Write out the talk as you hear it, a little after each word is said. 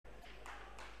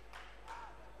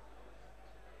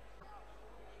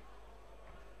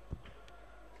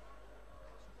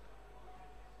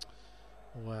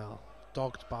Well,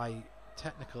 dogged by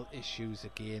technical issues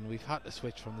again. We've had to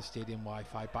switch from the stadium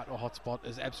Wi-Fi back to a hotspot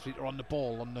as Ebbsfleet are on the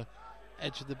ball on the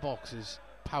edge of the box. As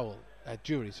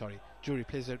Jury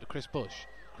plays out to Chris Bush.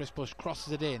 Chris Bush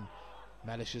crosses it in.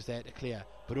 Mellish is there to clear,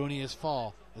 but only as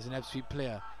far as an Ebbsfleet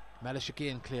player. Mellish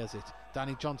again clears it.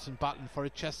 Danny Johnson battling for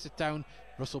it, chests it down.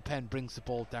 Russell Penn brings the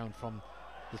ball down from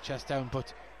the chest down,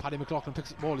 but Paddy McLaughlin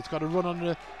picks up the ball. He's got to run on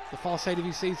the far side if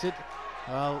he sees it.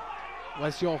 Well,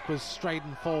 Wes York was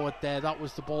striding forward there. That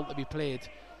was the ball to be played.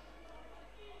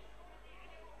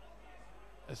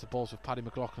 As the ball's with Paddy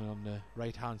McLaughlin on the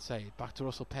right hand side. Back to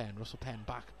Russell Penn. Russell Penn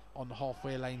back on the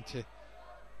halfway line to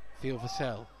Theo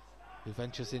Vassell, who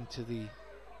ventures into the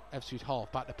Ebbsfleet half.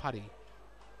 Back to Paddy.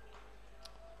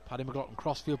 Paddy McLaughlin,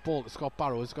 crossfield ball to Scott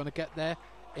Barrow. Is he going to get there?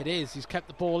 It is. He's kept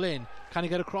the ball in. Can he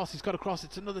get across? He's got across.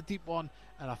 It's another deep one,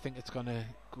 and I think it's going to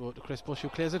go to Chris Bush, who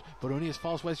clears it, but only as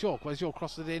far as Wes York. Wes York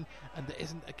crosses it in, and there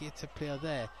isn't a Gateshead player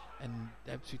there, and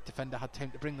the Ebbsfleet defender had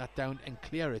time to bring that down and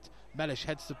clear it. Mellish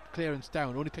heads the clearance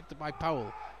down, only picked up by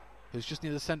Powell, who's just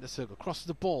near the centre circle, crosses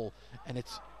the ball, and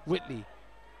it's Whitley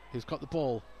who's got the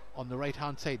ball on the right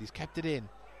hand side. He's kept it in.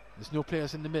 There's no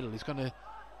players in the middle. He's going to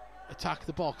attack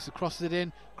the box. He crosses it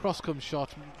in. Cross comes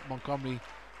shot. Montgomery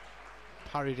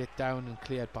parried it down and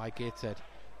cleared by Gateshead.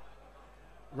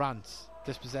 Rance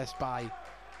dispossessed by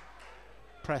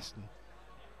Preston.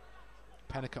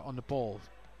 Pennicott on the ball.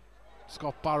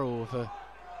 Scott Barrow with a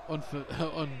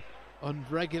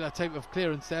unregular type of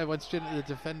clearance there, went straight into the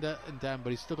defender and down, but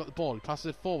he's still got the ball. He passes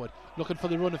it forward, looking for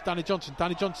the run of Danny Johnson.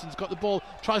 Danny Johnson's got the ball,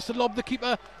 tries to lob the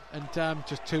keeper, and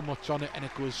just too much on it, and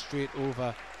it goes straight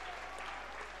over.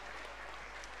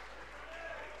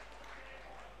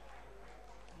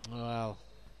 Well,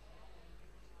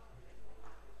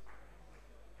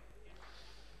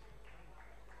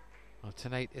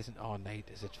 tonight isn't our night,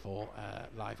 is it, for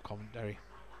live commentary?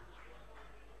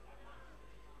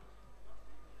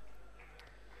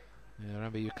 Yeah,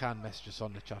 remember, you can message us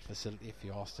on the chat facility if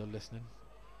you are still listening.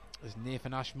 As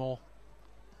Nathan Ashmore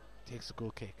takes a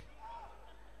goal kick,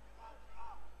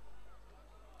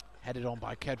 headed on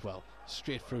by Kedwell,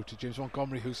 straight through to James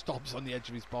Montgomery, who stops on the edge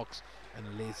of his box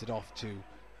and lays it off to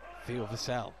Theo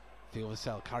Vassell. Theo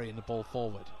Vassell carrying the ball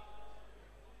forward.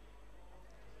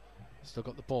 Still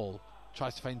got the ball,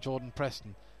 tries to find Jordan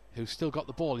Preston, who's still got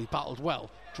the ball. He battled well,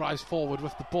 drives forward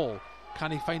with the ball. Can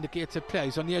he find a Gateshead player?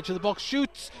 He's on the edge of the box,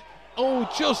 shoots. Oh,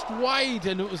 just wide,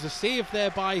 and it was a save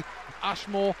there by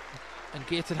Ashmore, and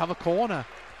Gateshead have a corner.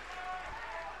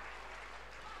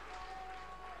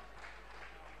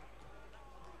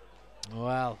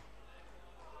 Well,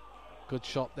 good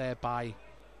shot there by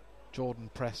Jordan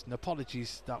Preston.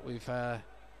 Apologies that we've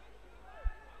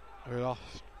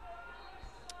lost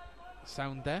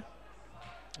sound there.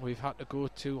 We've had to go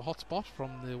to hotspot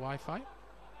from the Wi-Fi.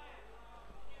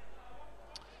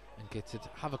 And Gateshead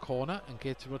have a corner, and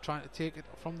Gateshead were trying to take it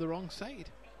from the wrong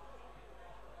side.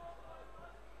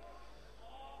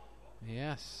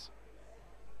 Yes.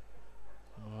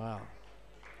 Well,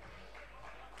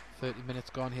 30 minutes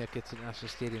gone here at Gateshead International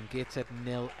Stadium. Gateshead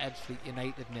 0, Ebbsfleet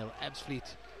United 0.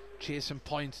 Ebbsfleet chasing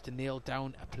points to nail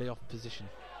down a playoff position.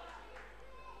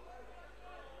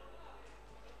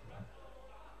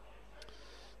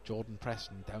 Jordan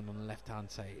Preston down on the left hand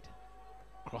side,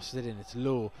 crosses it in, it's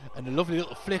low, and a lovely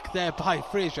little flick there by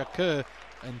Fraser Kerr,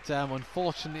 and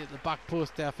unfortunately at the back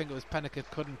post there, I think it was Pennicott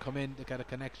couldn't come in to get a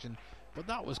connection, but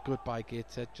that was good by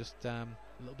Gateshead. Just a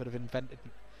little bit of invented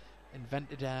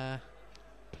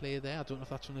play there. I don't know if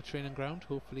that's from the training ground,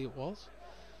 hopefully it was.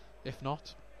 If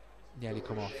not, nearly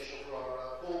come off.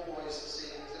 Four boys this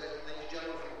evening today, ladies and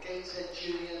gentlemen, from Gateshead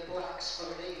Junior Blacks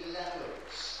from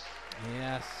 11s.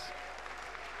 Yes.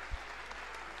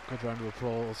 Good round of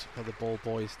applause for the ball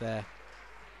boys there.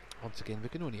 Once again, we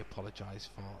can only apologise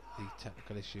for the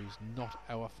technical issues, not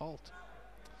our fault.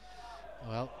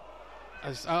 Well,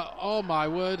 oh my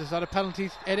word, is that a penalty?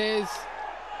 It is.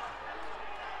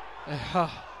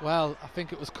 Well, I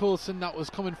think it was Coulson that was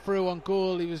coming through on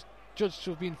goal. He was judged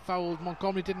to have been fouled.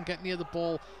 Montgomery didn't get near the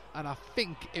ball, and I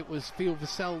think it was Theo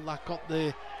Vassell that got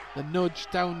the nudge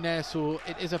down there. So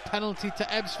it is a penalty to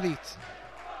Ebbsfleet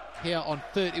here on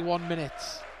 31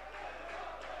 minutes.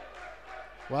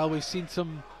 Well, we've seen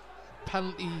some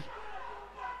penalty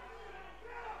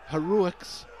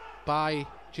heroics by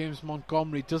James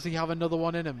Montgomery. Does he have another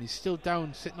one in him? He's still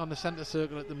down, sitting on the centre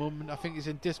circle at the moment. I think he's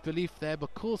in disbelief there,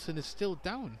 but Coulson is still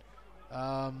down.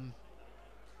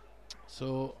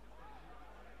 So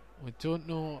we don't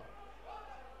know.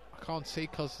 I can't see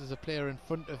because there's a player in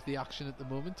front of the action at the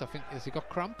moment. I think, has he got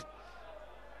cramp?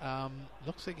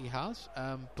 Looks like he has.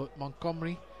 But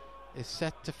Montgomery is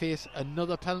set to face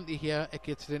another penalty here at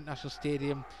Gateshead International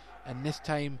Stadium, and this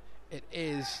time it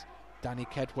is Danny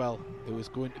Kedwell who is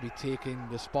going to be taking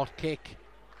the spot kick.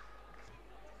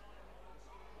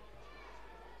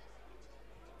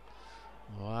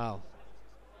 Well,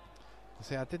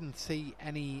 I didn't see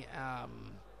any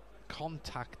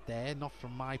contact there, not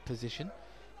from my position,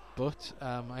 but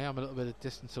I am a little bit of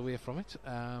distance away from it.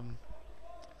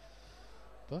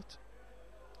 But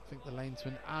I think the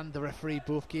linesman and the referee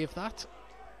both gave that.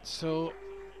 So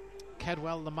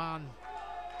Kedwell, the man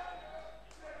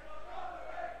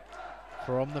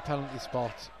from the penalty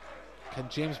spot. Can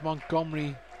James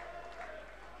Montgomery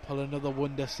pull another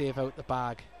wonder save out the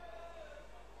bag?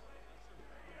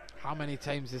 How many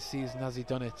times this season has he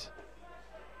done it?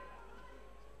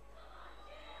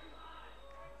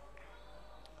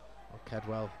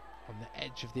 Kedwell on the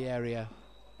edge of the area.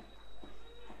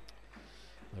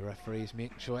 The referee's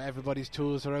making sure everybody's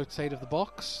toes are outside of the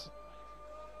box.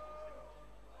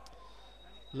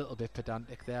 A little bit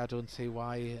pedantic there. I don't see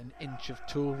why an inch of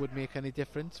toe would make any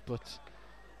difference, but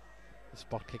the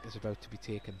spot kick is about to be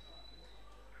taken.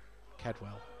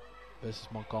 Kedwell versus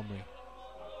Montgomery.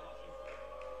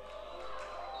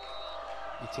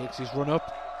 He takes his run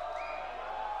up.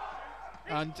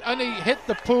 And he hit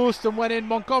the post and went in.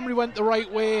 Montgomery went the right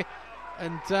way.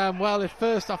 And, well, at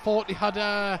first I thought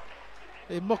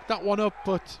he mucked that one up,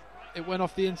 but it went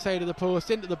off the inside of the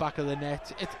post into the back of the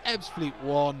net. It's Ebbsfleet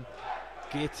 1,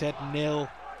 Gateshead 0.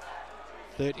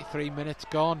 33 minutes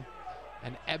gone.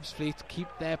 And Ebbsfleet keep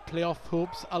their playoff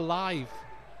hopes alive.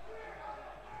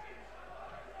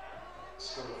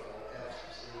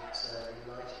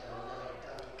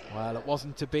 Well, it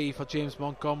wasn't to be for James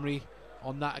Montgomery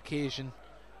on that occasion.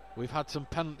 We've had some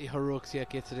penalty heroics here at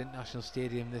Gateshead International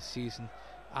Stadium this season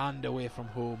and away from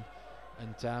home,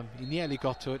 and he nearly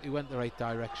got to it. He went the right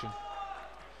direction,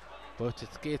 but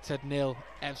it's Gateshead 0,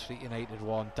 Ebbsfleet United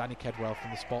 1. Danny Kedwell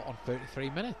from the spot on 33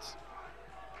 minutes.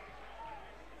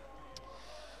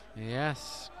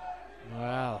 Yes,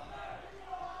 well,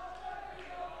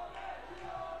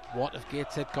 what have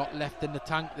Gateshead got left in the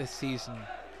tank this season?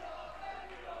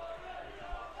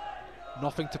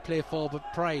 Nothing to play for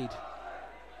but pride.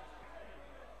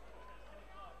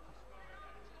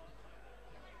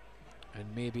 And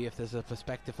maybe if there's a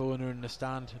prospective owner in the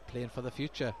stand playing for the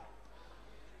future.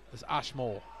 There's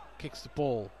Ashmore, kicks the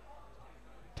ball.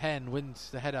 Penn wins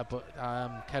the header, but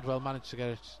Kedwell managed to get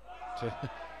it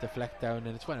to deflect down,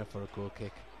 and it's went out for a goal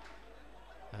kick.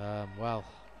 Well,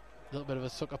 a little bit of a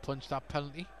sucker punch, that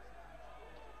penalty.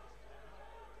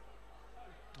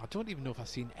 I don't even know if I've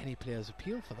seen any players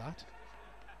appeal for that.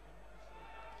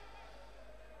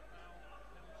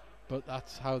 But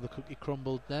that's how the cookie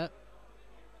crumbled there,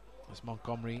 as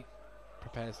Montgomery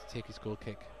prepares to take his goal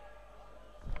kick.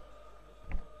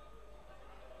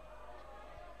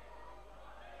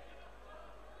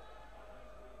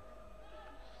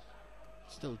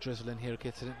 Still drizzling here at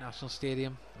Gateshead International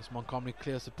Stadium as Montgomery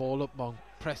clears the ball up.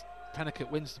 Pennicott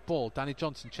wins the ball. Danny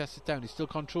Johnson chests it down. He still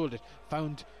controlled it.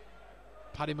 Found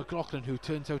Paddy McLaughlin, who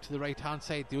turns out to the right hand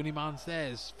side. The only man's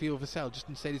there is Theo Vassell, just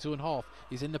inside his own half.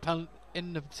 He's in the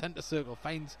centre circle.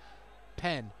 Finds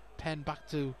Penn back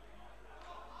to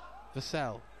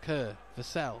Vassell.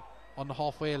 Vassell on the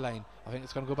halfway line. I think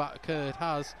it's going to go back to Kerr. It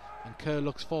has, and Kerr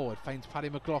looks forward, finds Paddy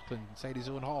McLaughlin inside his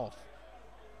own half.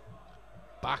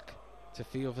 Back to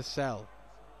Theo Vassell.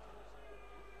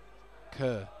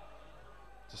 Kerr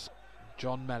to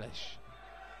John Mellish,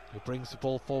 who brings the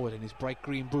ball forward in his bright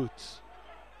green boots.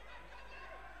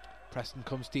 Preston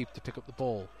comes deep to pick up the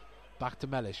ball. Back to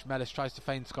Mellish. Mellish tries to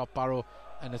find Scott Barrow,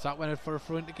 and has that went out for a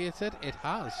throw into Gateshead? It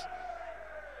has.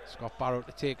 Scott Barrow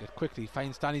to take it quickly,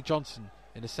 finds Danny Johnson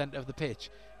in the centre of the pitch.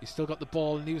 He's still got the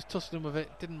ball and he was tussling with it,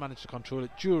 didn't manage to control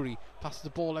it. Jury passes the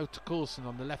ball out to Coulson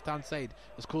on the left hand side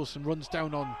as Coulson runs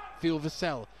down on Theo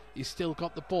Vassell. He's still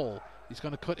got the ball, he's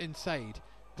going to cut inside,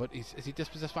 but is he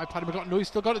dispossessed by Paddy McLaughlin? No, he's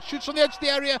still got it, shoots from the edge of the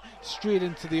area, straight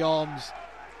into the arms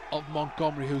of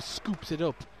Montgomery, who scoops it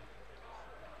up.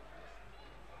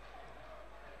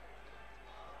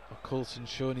 But Coulson's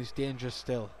showing he's dangerous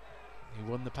still. He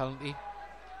won the penalty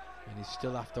and he's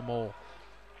still after more.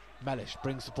 Mellish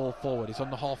brings the ball forward. He's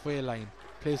on the halfway line,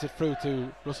 plays it through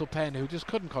to Russell Penn, who just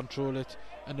couldn't control it,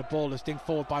 and the ball is dinged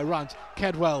forward by Rant.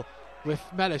 Kedwell with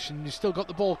Mellish, and he's still got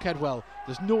the ball. Kedwell,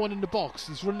 there's no one in the box,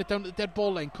 he's running it down to the dead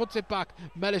ball line, cuts it back.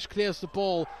 Mellish clears the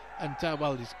ball, and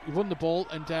he won the ball,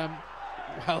 and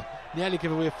nearly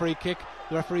give away a free kick.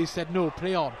 The referee said no,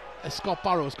 play on. Scott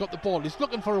Barrow's got the ball, he's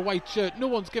looking for a white shirt, no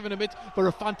one's giving him it, but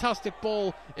a fantastic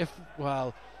ball.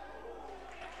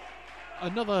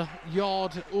 Another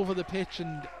yard over the pitch,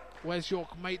 and Wes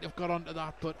York might have got onto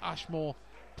that, but Ashmore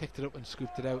picked it up and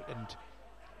scooped it out, and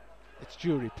it's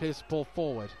Jury, plays the ball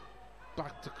forward,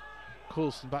 back to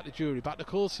Coulson, back to Jury, back to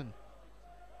Coulson.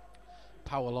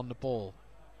 Powell on the ball,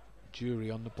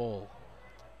 Jury on the ball,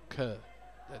 Kerr,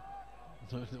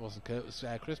 no it wasn't Kerr, it was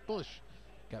Chris Bush.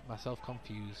 Get myself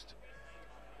confused.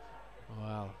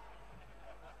 Well,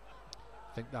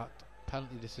 I think that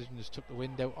penalty decision just took the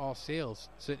wind out our sails.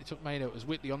 Certainly took mine out. As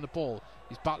Whitley on the ball,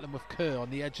 he's battling with Kerr on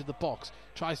the edge of the box,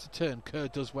 tries to turn, Kerr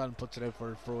does well and puts it out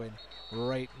for a throw in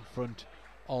right in front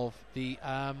of the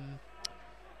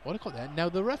what do you call that? Now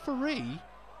the referee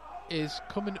is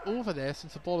coming over there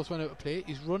since the ball has went out of play.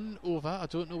 He's running over, I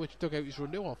don't know which dugout he's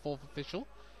running to, or fourth official.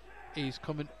 He's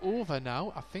coming over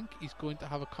now. I think he's going to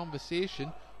have a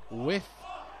conversation with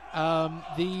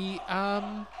the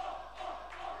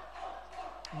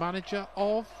manager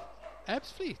of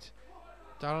Ebbsfleet,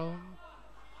 Darryl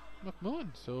McMahon.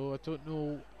 So I don't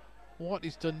know what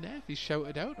he's done there, if he's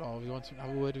shouted out or if he wants to have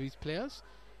a word with his players.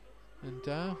 And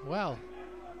well,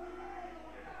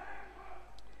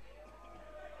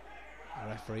 the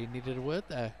referee needed a word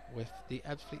there with the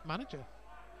Ebbsfleet manager.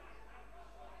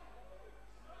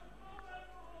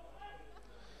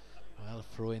 Well,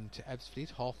 throw into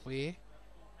Ebbsfleet halfway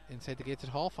inside the gated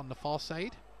half on the far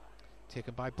side,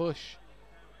 taken by Bush,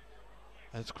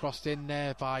 and it's crossed in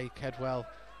there by Kedwell,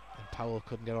 and Powell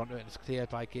couldn't get onto it, and it's cleared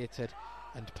by Gateshead,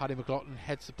 and Paddy McLaughlin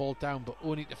heads the ball down, but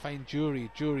only to find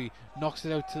Jury. Jury knocks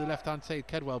it out to the left hand side,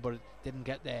 Kedwell, but it didn't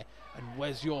get there, and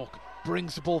Wes York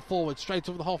brings the ball forward straight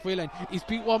over the halfway line. He's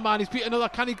beat one man, he's beat another.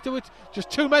 Can he do it?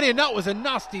 Just too many, and that was a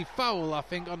nasty foul, I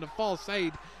think, on the far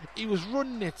side. He was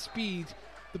running at speed,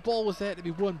 the ball was there to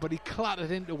be won, but he clattered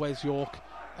into Wes York,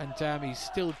 and he's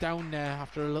still down there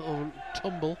after a little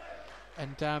tumble,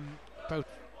 and about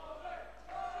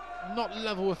not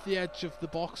level with the edge of the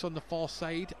box on the far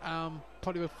side,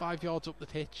 probably about 5 yards up the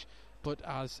pitch. But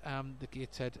as the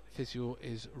Gateshead physio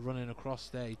is running across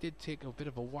there, he did take a bit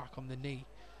of a whack on the knee,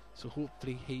 so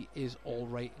hopefully he is all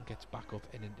right and gets back up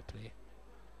and into play.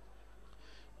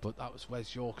 But that was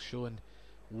Wes York showing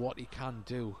what he can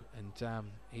do,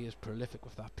 and he is prolific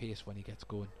with that pace when he gets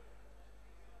going.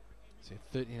 So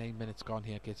 39 minutes gone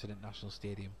here at Gateshead International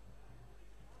Stadium.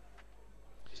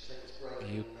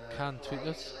 You can tweet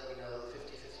us.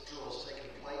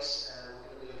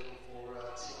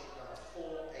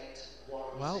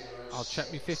 Well, I'll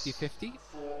check me 50-50.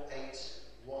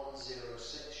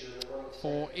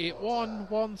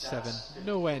 48117,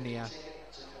 nowhere near.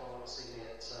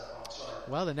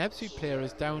 Well, an Ebbsfleet player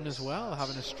is down as well,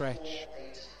 having a stretch.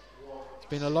 It's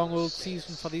been a long old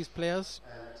season for these players.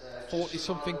 40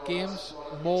 something games,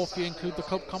 more if you include the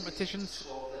club competitions.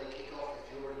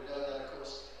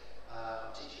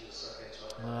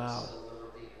 Wow.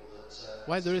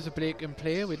 While there is a break in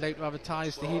play, we'd like to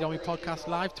advertise the Heat Army podcast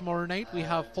live tomorrow night. We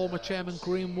have former chairman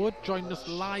Graham Wood joining us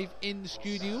live in the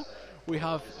studio. We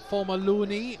have former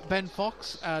loanee Ben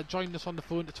Fox joining us on the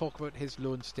phone to talk about his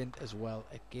loan stint as well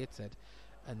at Gateshead.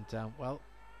 And well,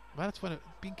 that's when it's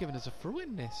been given as a throw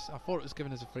in this. I thought it was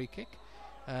given as a free kick.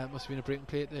 Must have been a break and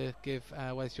play to give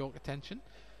Wes York attention.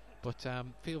 But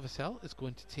Theo Vassell is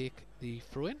going to take the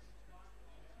throw in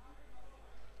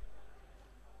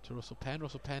to Russell Penn.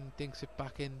 Russell Penn dinks it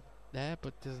back in there,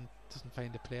 but doesn't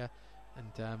find a player.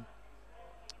 And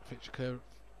Richard Kerr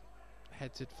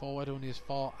heads it forward only as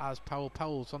far as Powell.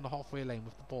 Powell's on the halfway line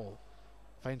with the ball.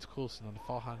 Finds Coulson on the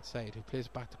far hand side, who plays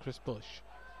it back to Chris Bush.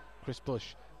 Chris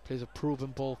Bush plays a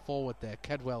proven ball forward there.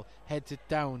 Kedwell heads it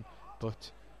down, but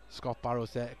Scott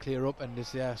Barrow's there to clear up, and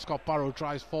Scott Barrow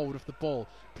drives forward with the ball,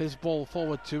 plays the ball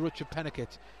forward to Richard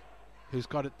Pennickett, who's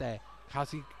got it there. Has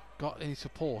he got any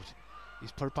support?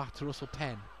 He's put it back to Russell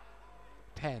Penn.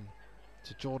 Penn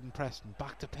to Jordan Preston,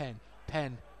 back to Penn.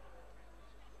 Penn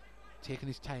taking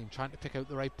his time, trying to pick out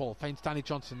the right ball. Finds Danny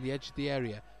Johnson on the edge of the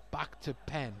area. Back to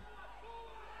Penn.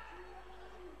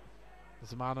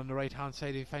 There's a man on the right hand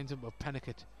side. He finds him with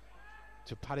Pennickett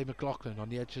to Paddy McLaughlin on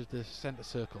the edge of the centre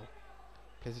circle.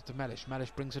 Plays it to Mellish.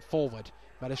 Mellish brings it forward.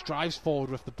 Mellish drives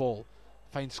forward with the ball.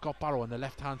 Finds Scott Barrow on the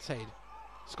left hand side.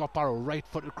 Scott Barrow right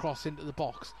footed cross into the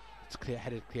box. It's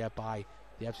headed clear by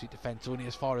the Ebbsfleet defence, only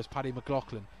as far as Paddy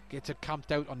McLaughlin. Gets it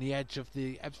camped out on the edge of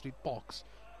the Ebbsfleet box.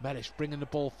 Mellish bringing the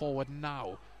ball forward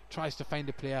now. Tries to find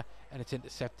a player, and it's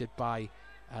intercepted by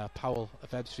Powell of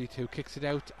Ebbsfleet, who kicks it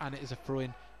out, and it is a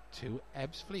throw-in to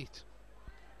Ebbsfleet.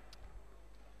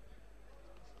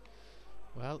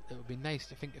 Well, it would be nice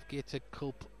to think if Gateshead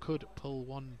could pull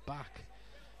one back.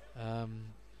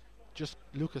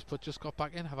 Lucas just got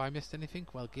back in. Have I missed anything?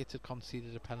 Well, Gateshead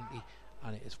conceded a penalty,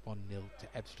 and it is 1-0 to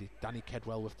Ebbsfleet. Danny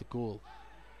Kedwell with the goal.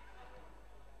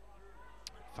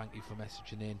 Thank you for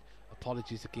messaging in.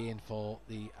 Apologies again for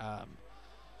the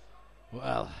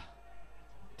Well,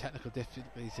 technical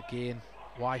difficulties again.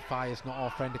 Wi-Fi is not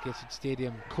our friend at Gateshead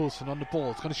Stadium. Coulson on the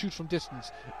ball. It's going to shoot from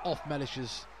distance off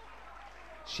Mellish's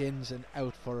shins and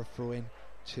out for a throw-in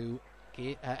to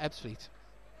Ebbsfleet,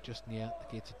 just near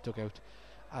the Gateshead dugout.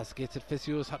 As Gateshead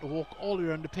physios had to walk all the way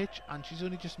around the pitch, and she's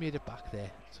only just made it back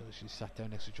there. So she sat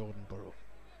down next to Jordan Burrow.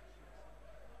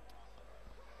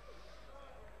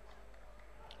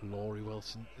 Laurie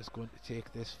Wilson is going to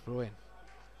take this throw-in.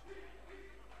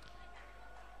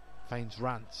 Finds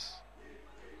Rance.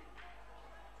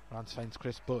 Rance finds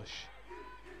Chris Bush.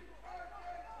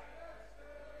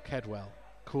 Kedwell.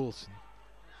 Coulson.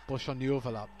 Bush on the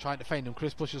overlap, trying to find him.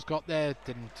 Chris Bush has got there,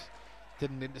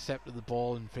 didn't intercept the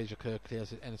ball, and Fraser Kerr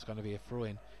clears it, and it's going to be a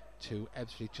throw-in to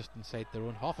Ebbsfleet just inside their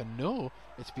own half. And no,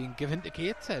 it's being given to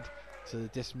Gateshead, to the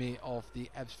dismay of the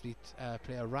Ebbsfleet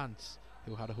player Rance,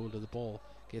 who had a hold of the ball.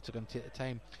 Gateshead are going to take the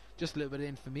time. Just a little bit of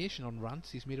information on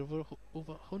Rance. He's made over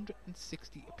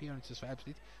 160 appearances for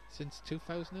Ebbsfleet since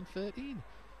 2013.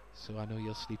 So I know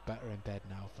you'll sleep better in bed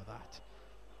now for that.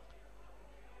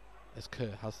 As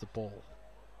Kerr has the ball,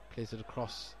 plays it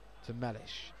across to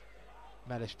Mellish.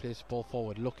 Mellish plays the ball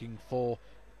forward, looking for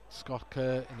Scott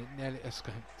Kerr, and it nearly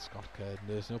Scott Kerr.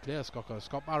 There's no player. Scott Kerr.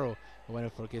 Scott Barrow, who went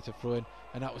in for a Gateshead throw-in,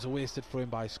 and that was a wasted throw-in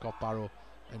by Scott Barrow.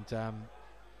 And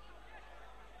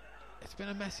it's been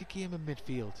a messy game in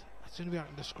midfield. That's the only way I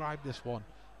can describe this one.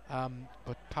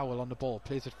 But Powell on the ball,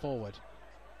 plays it forward.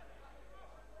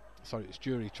 Sorry, it's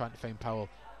Jury trying to find Powell.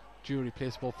 Jury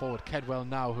plays the ball forward. Kedwell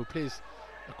now, who plays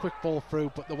a quick ball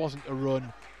through, but there wasn't a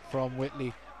run from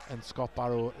Whitley, and Scott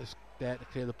Barrow is there to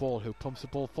clear the ball, who pumps the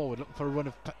ball forward, looking for a run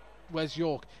of Wes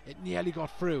York. It nearly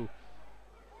got through.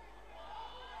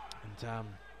 And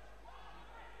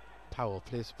Powell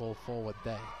plays the ball forward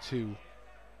there to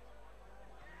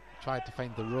tried to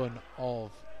find the run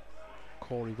of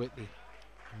Corey Whitley.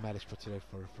 Mellish puts it out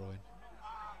for a throw-in.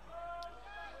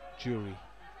 Jury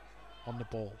on the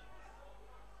ball.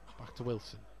 Back to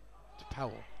Wilson. To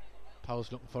Powell.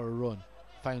 Powell's looking for a run.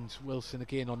 Finds Wilson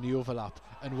again on the overlap.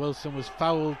 And Wilson was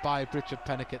fouled by Richard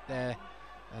Pennicott there.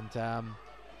 And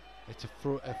it's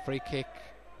a free kick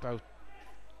about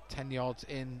 10 yards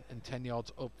in and 10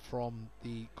 yards up from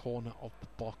the corner of the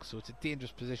box. So it's a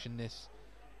dangerous position this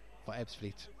for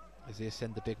Ebbsfleet as they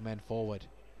send the big men forward.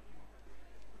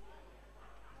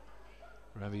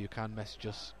 Remember, you can message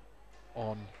us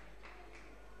on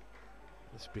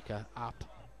the Spreaker app.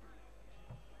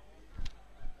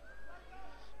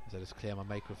 As I just clear my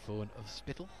microphone of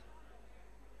spittle.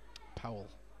 Powell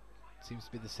seems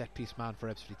to be the set piece man for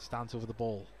Ebbsfleet. Stands over the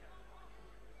ball.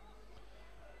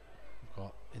 We've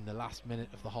got in the last minute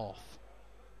of the half.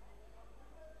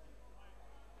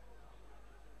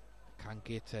 Can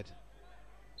Gateshead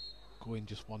going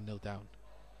just 1-0 down.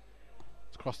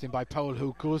 It's crossed in by Powell,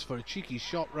 who goes for a cheeky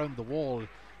shot round the wall.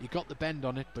 He got the bend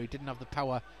on it, but he didn't have the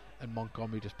power, and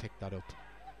Montgomery just picked that up.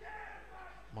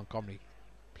 Montgomery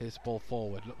plays the ball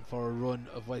forward, looking for a run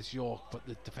of Wes York, but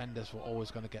the defenders were always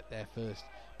going to get there first.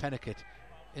 Pennicott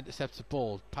intercepts the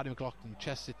ball. Paddy McLaughlin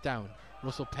chests it down.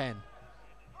 Russell Penn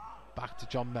back to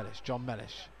John Mellish. John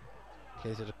Mellish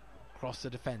plays it across the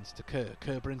defence to Kerr.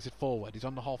 Kerr brings it forward. He's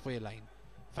on the halfway line.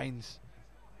 Finds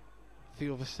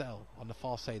Theo Vassell on the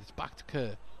far side. It's back to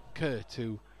Kerr. Kerr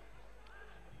to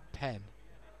Penn.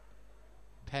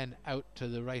 Penn out to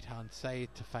the right hand side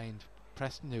to find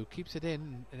Preston, who keeps it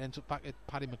in and ends up back at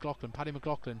Paddy McLaughlin. Paddy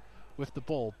McLaughlin with the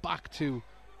ball back to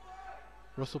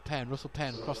Russell Penn. Russell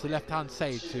Penn across the left hand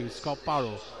side to Scott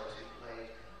Barrow.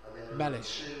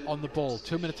 Mellish on the ball.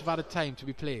 2 minutes of added time to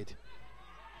be played.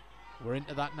 We're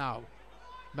into that now.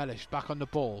 Mellish back on the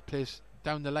ball. Plays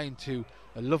down the line to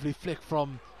a lovely flick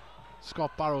from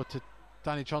Scott Barrow to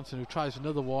Danny Johnson, who tries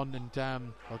another one, and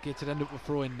Gateshead end up with a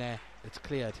throw in there. It's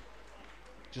cleared.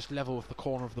 Just level with the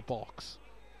corner of the box.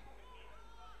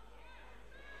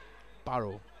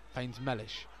 Barrow finds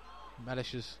Mellish.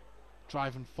 Mellish is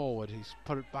driving forward. He's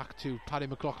put it back to Paddy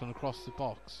McLaughlin across the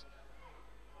box.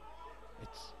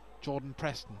 It's Jordan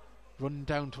Preston running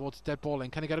down towards dead ball line.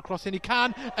 Can he get across in? He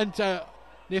can, and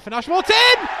Nathan Ashmore's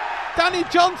in! Danny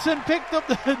Johnson picked up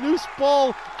the loose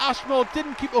ball. Ashmore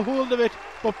didn't keep a hold of it,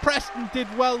 but Preston did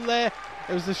well there.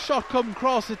 It was a shot come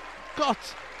across. It got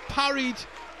parried,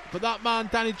 but that man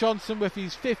Danny Johnson with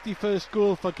his 51st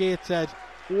goal for Gateshead.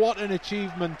 What an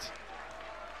achievement.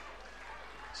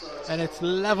 And it's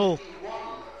level.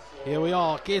 Here we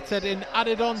are. Gateshead in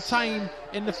added on time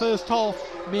in the first half.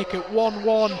 Make it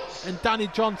 1-1, and Danny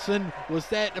Johnson was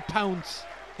there to pounce.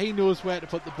 He knows where to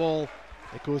put the ball.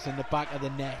 It goes in the back of the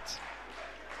net.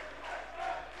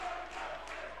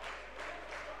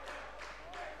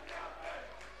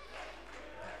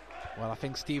 Well, I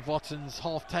think Steve Watson's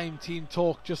half-time team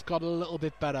talk just got a little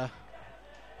bit better.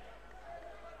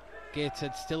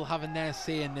 Gateshead still having their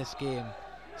say in this game,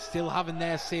 still having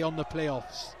their say on the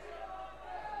playoffs.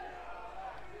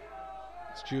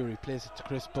 Jury plays it to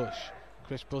Chris Bush.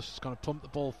 Chris Bush is going to pump the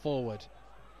ball forward.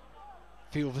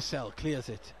 Theo Vassell clears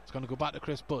it. It's going to go back to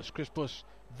Chris Bush. Chris Bush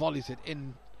volleys it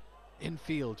in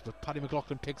field, but Paddy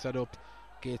McLaughlin picks it up.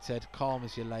 Gateshead, calm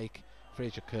as you like.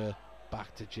 Fraser Kerr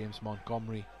back to James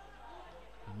Montgomery.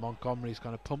 And Montgomery's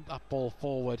going to pump that ball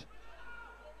forward.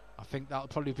 I think that'll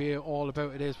probably be all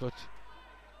about it is, but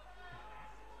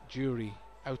Jury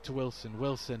out to Wilson.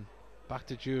 Wilson back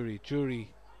to Jury. Jury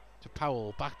to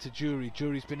Powell, back to Jury.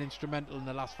 Jury's been instrumental in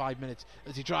the last 5 minutes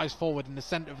as he drives forward in the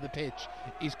centre of the pitch.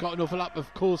 He's got an overlap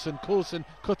of Coulson. Coulson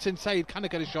cuts inside, can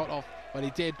get a shot off? Well,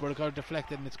 he did, but it got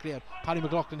deflected and it's cleared. Paddy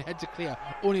McLaughlin heads it clear,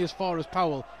 only as far as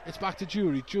Powell. It's back to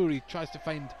Jury. Jury tries to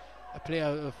find a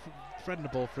player threading the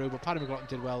ball through, but Paddy McLaughlin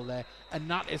did well there, and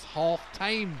that is half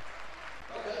time.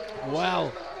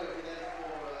 Well,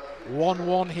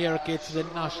 1-1 here at Gateshead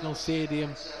International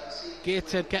Stadium.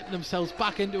 Gateshead getting themselves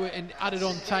back into it and added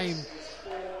on time.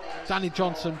 Danny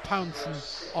Johnson pouncing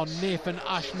on Nathan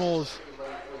Ashmore's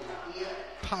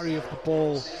parry of the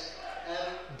ball.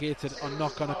 Gateshead are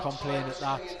not going to complain at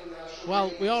that.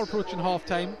 Well, we are approaching half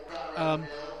time.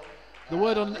 The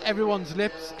word on everyone's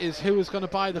lips is who is going to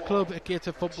buy the club at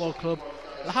Gateshead Football Club.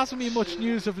 There hasn't been much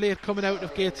news of late coming out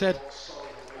of Gateshead,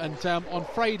 and on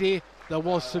Friday there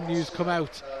was some news come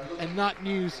out, and that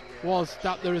news was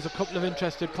that there is a couple of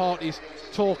interested parties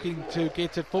talking to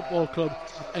Gateshead Football Club,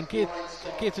 and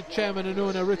Gateshead chairman and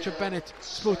owner Richard Bennett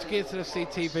spoke to Gateshead FC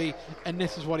TV, and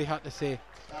this is what he had to say.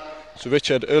 So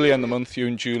Richard, earlier in the month you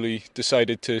and Julie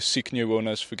decided to seek new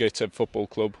owners for Gateshead Football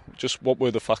Club. Just what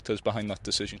were the factors behind that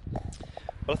decision?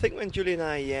 Well, I think when Julie and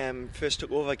I first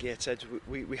took over Gateshead,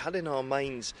 we had in our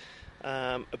minds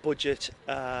a budget,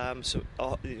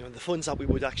 the funds that we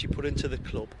would actually put into the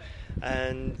club,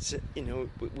 and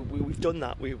we've done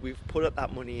that. We've put up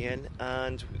that money in,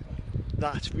 and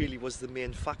that really was the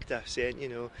main factor. Saying,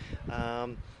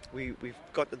 we've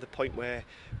got to the point where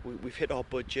we've hit our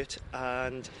budget,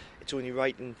 and it's only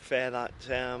right and fair that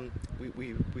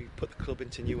we put the club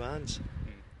into new hands.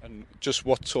 And just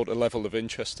what sort of level of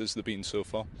interest has there been so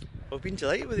far? Well, we've been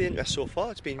delighted with the interest so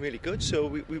far. It's been really good. So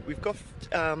we've got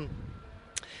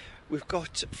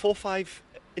 4 or 5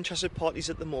 interested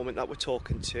parties at the moment that we're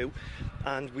talking to,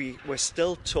 and we're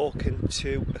still talking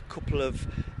to a couple of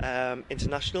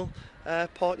international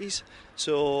parties.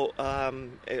 So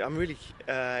I'm really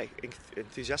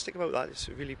enthusiastic about that. It's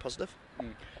really positive.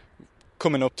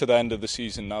 Coming up to the end of the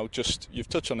season now, you've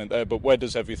touched on it there, but where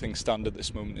does everything stand at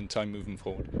this moment in time moving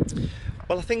forward?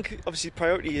 Well, I think obviously the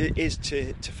priority is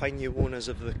to find new owners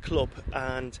of the club,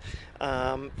 and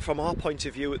from our point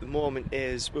of view at the moment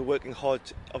is we're working hard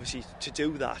obviously to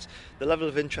do that. The level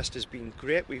of interest has been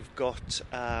great. We've got,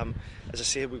 as I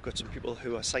say, we've got some people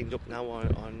who are signed up now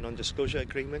on non-disclosure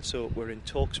agreements, so we're in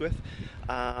talks with.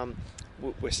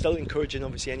 We're still encouraging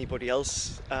obviously anybody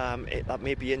else that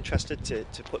may be interested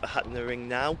to put the hat in the ring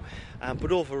now,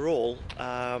 but overall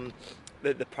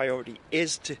the priority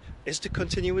is to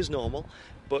continue as normal,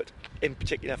 but in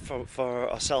particular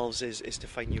for ourselves is to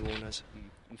find new owners.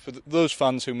 And for those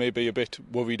fans who may be a bit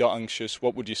worried or anxious,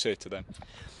 what would you say to them?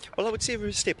 Well, I would say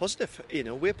we stay positive.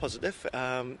 We're positive.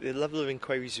 The level of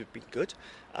inquiries have been good.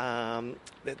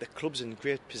 The club's in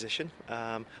great position.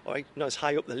 All right, not as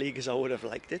high up the league as I would have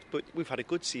liked it, but we've had a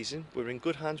good season. We're in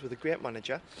good hands with a great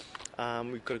manager.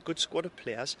 We've got a good squad of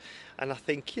players, and I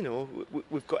think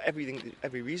we've got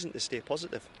every reason to stay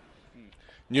positive.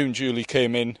 You and Julie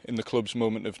came in the club's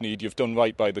moment of need. You've done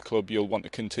right by the club. You'll want to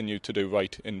continue to do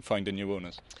right in finding new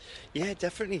owners. Yeah,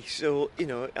 definitely. So,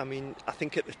 I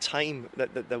think at the time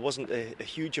that there wasn't a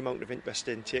huge amount of interest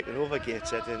in taking over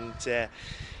Gateshead, and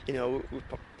we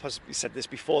possibly said this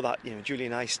before that. Julie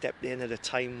and I stepped in at a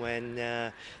time when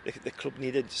the club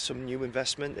needed some new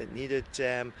investment. It needed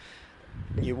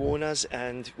new owners,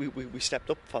 and we stepped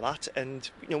up for that, and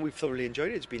we've thoroughly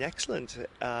enjoyed it. It's been excellent,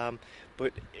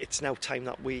 but it's now time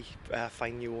that we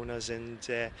find new owners, and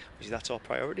obviously that's our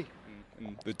priority.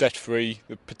 And the debt-free,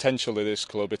 the potential of this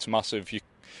club, it's massive.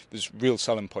 There's real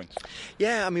selling points.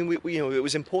 Yeah, it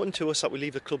was important to us that we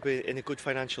leave the club in a good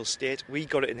financial state. We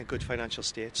got it in a good financial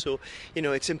state, so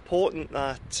it's important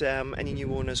that any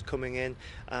new owners coming in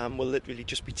will literally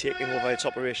just be taking over its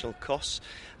operational costs.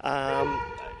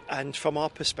 And from our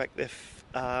perspective,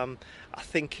 I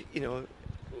think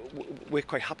we're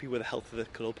quite happy with the health of the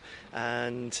club,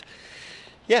 and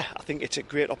yeah, I think it's a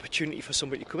great opportunity for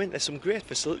somebody to come in. There's some great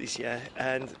facilities here,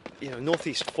 and North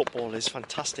East football is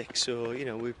fantastic. So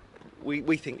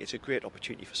we think it's a great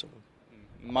opportunity for someone.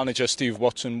 Manager Steve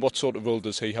Watson, what sort of role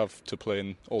does he have to play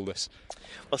in all this?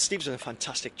 Well, Steve's done a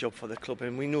fantastic job for the club,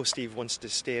 and we know Steve wants to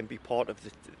stay and be part of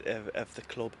the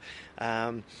club,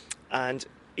 and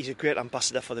he's a great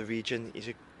ambassador for the region. He's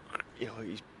a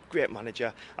great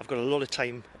manager. I've got a lot of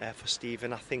time for Steve,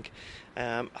 and I think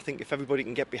if everybody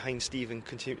can get behind Steve and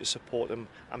continue to support him,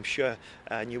 I'm sure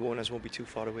new owners won't be too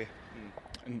far away.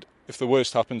 And if the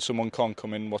worst happens, someone can't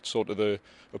come in, what's sort of the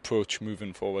approach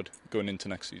moving forward going into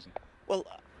next season? Well,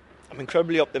 I'm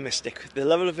incredibly optimistic. The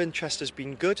level of interest has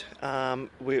been good.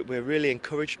 We're really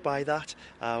encouraged by that.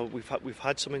 We've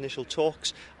had some initial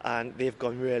talks, and they've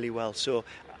gone really well. So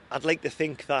I'd like to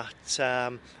think that,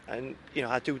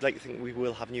 I do like to think we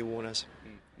will have new owners.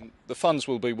 The fans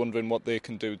will be wondering what they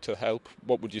can do to help.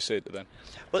 What would you say to them?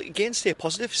 Well, again, stay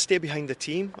positive, stay behind the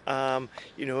team.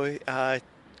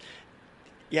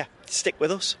 Stick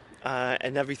with us,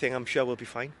 and everything I'm sure will be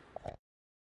fine.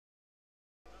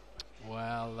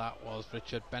 Well, that was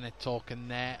Richard Bennett talking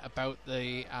there about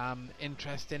the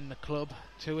interest in the club.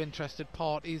 Two interested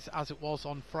parties, as it was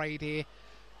on Friday.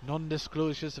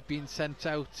 Non-disclosures have been sent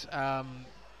out.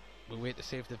 We'll wait to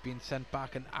see if they've been sent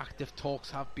back, and active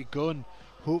talks have begun.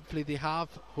 Hopefully they have.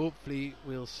 Hopefully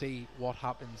we'll see what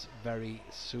happens very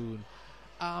soon.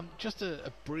 Just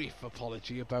a brief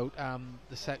apology about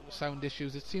the sound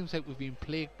issues. It seems like we've been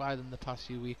plagued by them the past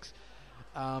few weeks.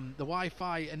 The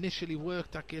Wi-Fi initially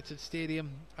worked at Gateshead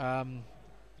Stadium.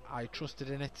 I trusted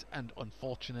in it, and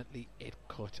unfortunately it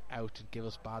cut out and gave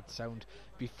us bad sound.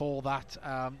 Before that,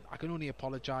 I can only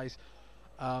apologise.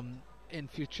 In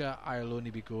future, I'll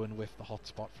only be going with the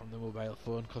hotspot from the mobile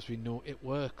phone, because we know it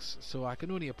works. So I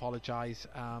can only apologise.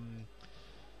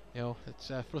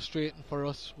 It's frustrating for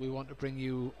us. We want to bring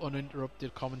you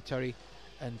uninterrupted commentary,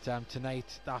 and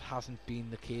tonight that hasn't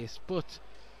been the case. But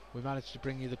we managed to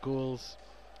bring you the goals,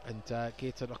 and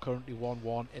Gateshead are currently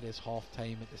 1-1. It is half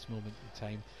time at this moment in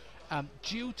time.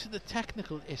 Due to the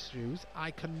technical issues,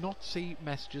 I cannot see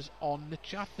messages on the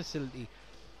chat facility.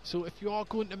 So if you are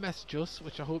going to message us,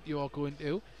 which I hope you are going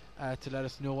to let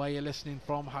us know where you're listening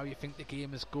from, how you think the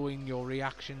game is going, your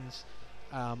reactions.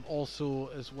 Also,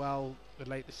 as well, I'd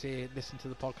like to say, listen to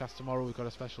the podcast tomorrow. We've got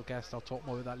a special guest. I'll talk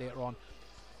more about that later on.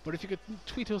 But if you could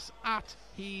tweet us at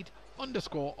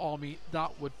Heed_Army,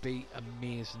 that would be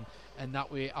amazing. And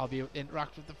that way I'll be able to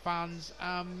interact with the fans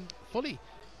fully.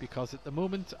 Because at the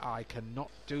moment I cannot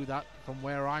do that from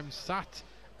where I'm sat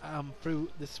through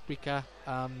the speaker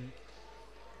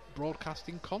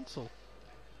broadcasting console.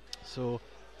 So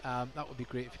that would be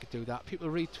great if you could do that. People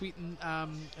retweeting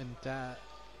and the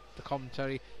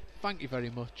commentary, thank you very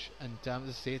much. And as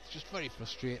I say, it's just very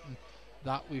frustrating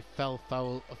that we fell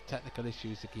foul of technical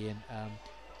issues again.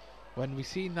 When we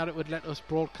seen that it would let us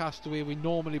broadcast the way we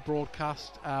normally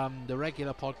broadcast the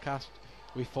regular podcast,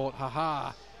 we thought,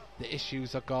 haha, the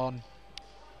issues are gone.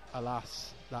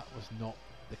 Alas, that was not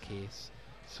the case.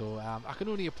 So I can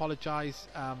only apologise.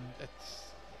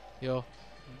 It's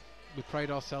we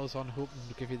pride ourselves on hoping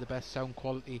to give you the best sound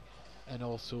quality, and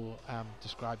also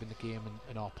describing the game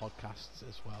in our podcasts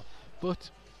as well. But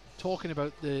talking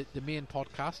about the main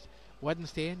podcast,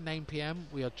 Wednesday 9 PM,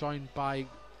 we are joined by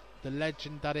the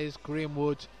legend that is Graham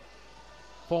Wood,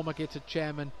 former Gateshead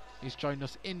chairman. He's joined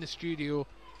us in the studio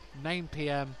 9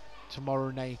 PM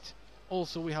tomorrow night.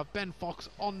 Also, we have Ben Fox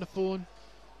on the phone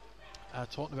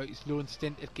talking about his loan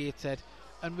stint at Gateshead,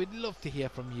 and we'd love to hear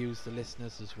from you, the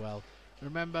listeners, as well.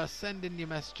 Remember, send in your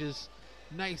messages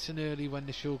nice and early when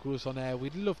the show goes on air.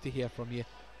 We'd love to hear from you,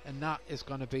 and that is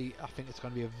going to be, I think it's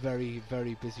going to be a very,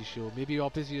 very busy show, maybe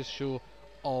our busiest show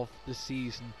of the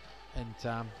season, and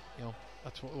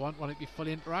that's what we want it to be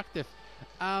fully interactive.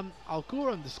 I'll go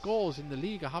around the scores in the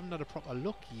league. I haven't had a proper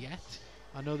look yet.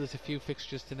 I know there's a few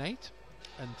fixtures tonight,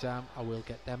 and I will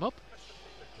get them up.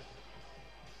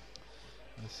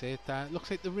 I say it looks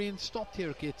like the rain stopped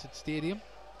here at Gateshead Stadium.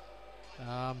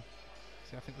 I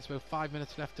think there's about 5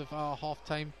 minutes left of our half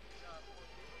time.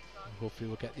 And hopefully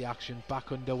we'll get the action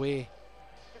back underway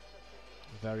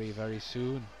very, very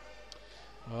soon.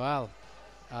 Well,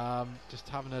 just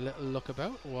having a little look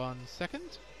about. 1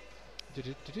 second.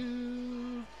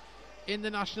 In the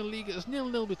National League, it's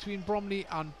 0-0 between Bromley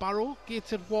and Barrow.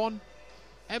 Gateshead 1,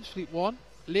 Ebbsfleet 1,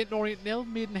 Leyton Orient 0,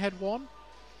 Maidenhead 1,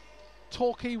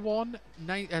 Torquay 1,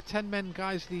 10 Men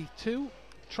Guiseley 2,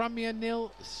 Tranmere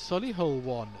 0, Solihull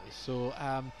 1. So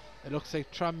it looks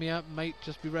like Tranmere might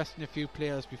just be resting a few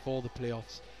players before the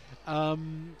playoffs.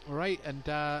 Right, and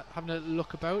having a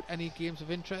look about any games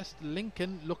of interest,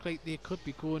 Lincoln look like they could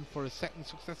be going for a second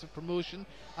successive promotion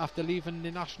after leaving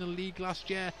the National League last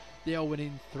year. They are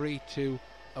winning 3-2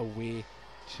 away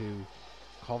to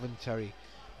Coventry.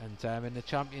 And in the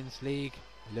Champions League,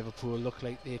 Liverpool look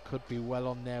like they could be well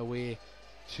on their way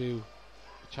to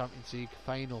the Champions League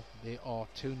final. They are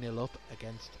 2-0 up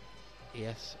against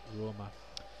AS Roma.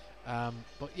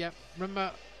 But yeah,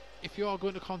 remember, if you are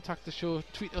going to contact the show,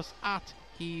 tweet us at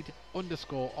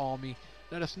 @Heed_Army.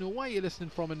 Let us know where you're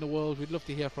listening from in the world. We'd love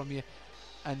to hear from you.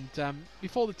 And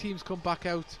before the teams come back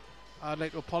out, I'd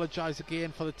like to apologise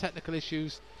again for the technical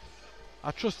issues.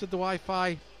 I trusted the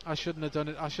Wi-Fi. I shouldn't have done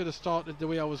it. I should have started the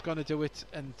way I was going to do it,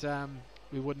 and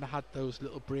we wouldn't have had those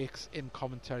little breaks in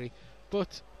commentary.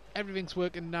 But everything's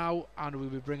working now, and we'll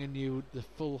be bringing you the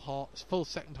full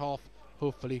second half,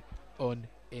 hopefully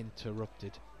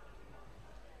uninterrupted.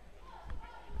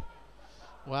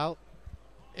 Well,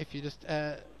 if you just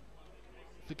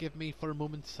forgive me for a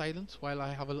moment's silence while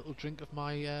I have a little drink of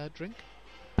my drink.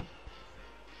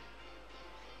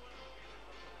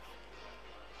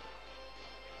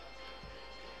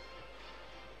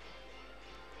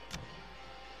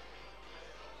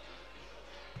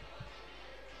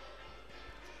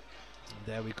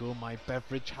 There we go, my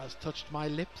beverage has touched my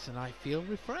lips and I feel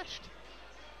refreshed.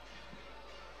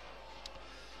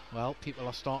 Well, people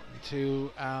are starting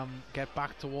to get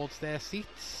back towards their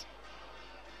seats.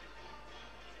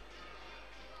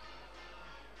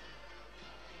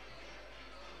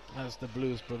 As the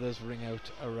Blues Brothers ring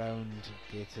out around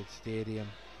Gateshead Stadium.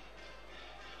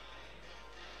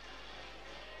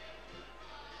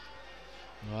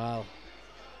 Well,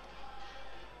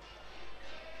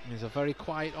 these are very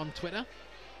quiet on Twitter.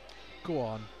 Go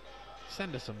on,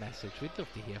 send us a message. We'd love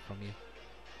to hear from you.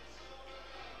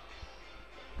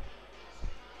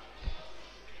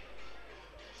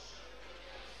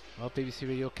 Well, BBC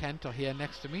Radio Kent are here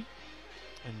next to me,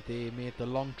 and they made the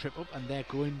long trip up, and they're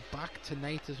going back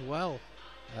tonight as well.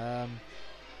 They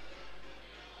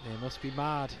must be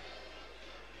mad.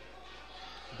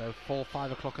 About 4 or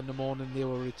 5 o'clock in the morning they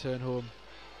will return home.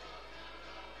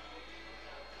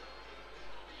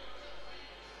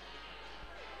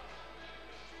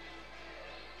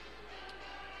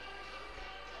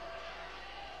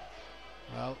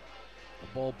 Well, the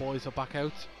ball boys are back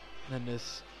out, and then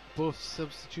there's both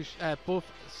subs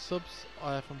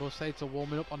from both sides are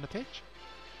warming up on the pitch,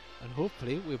 and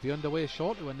hopefully we'll be underway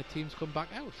shortly when the teams come back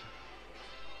out.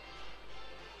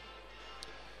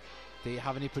 Do you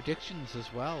have any predictions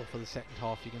as well for the second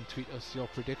half? You can tweet us your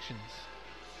predictions.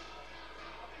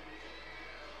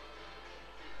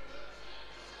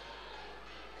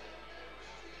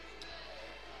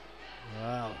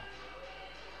 Well,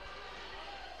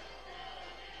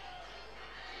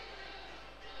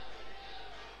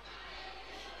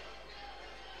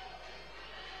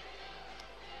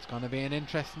 it's going to be an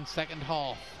interesting second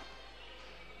half.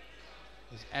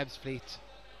 As Ebbsfleet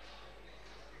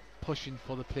pushing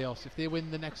for the playoffs. If they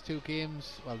win the next 2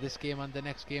 games, well, this game and the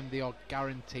next game, they are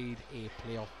guaranteed a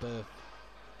playoff berth.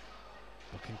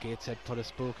 But can Gateshead put a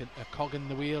cog in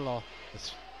the wheel, or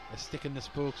a stick in the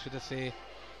spokes, should I say,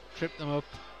 trip them up?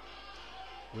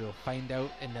 We'll find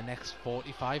out in the next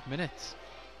 45 minutes.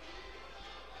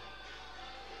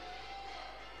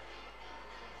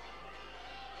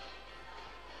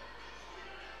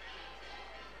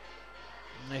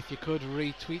 If you could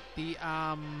retweet the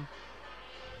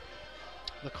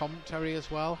commentary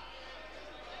as well,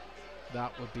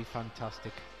 that would be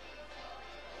fantastic.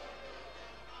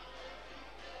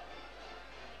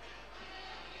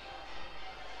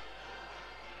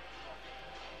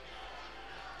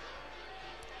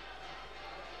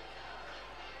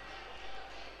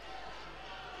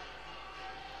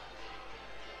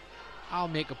 I'll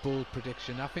make a bold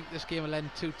prediction. I think this game will end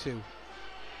 2-2.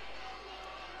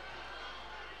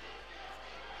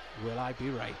 Will I be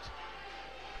right?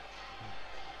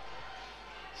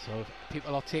 So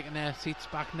people are taking their seats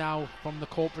back now from the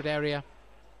corporate area,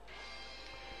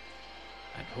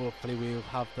 and hopefully we'll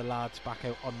have the lads back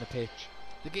out on the pitch.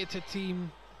 The Gateshead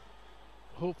team,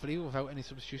 hopefully without any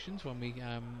substitutions when we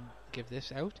give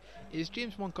this out, is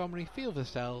James Montgomery, Theo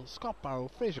Vassell, Scott Barrow,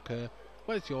 Fraser Kerr,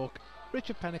 Wes York,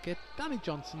 Richard Pennickett, Danny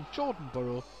Johnson, Jordan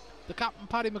Burrow, the captain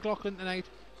Paddy McLaughlin tonight,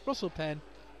 Russell Penn,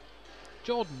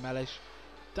 Jordan Mellish,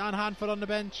 Dan Hanford on the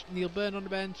bench, Neil Byrne on the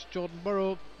bench, Jordan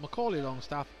Burrow, Macaulay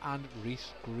Longstaff and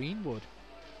Reece Greenwood.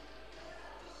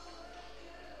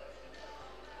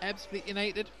 Ebbsfleet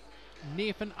United,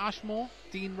 Nathan Ashmore,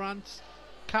 Dean Rance,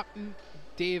 Captain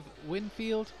Dave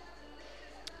Winfield,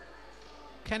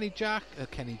 Kenny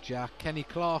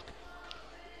Clark,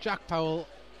 Jack Powell,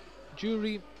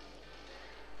 Jury,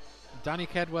 Danny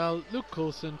Kedwell, Luke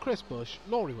Coulson, Chris Bush,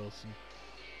 Laurie Wilson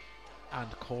and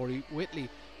Corey Whitley.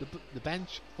 The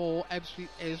bench for Ebbsfleet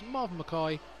is Marvin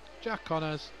McCoy, Jack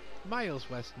Connors, Miles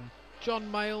Weston, John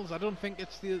Miles. I don't think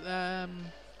it's the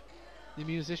the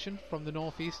musician from the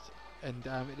northeast, and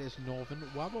it is Northern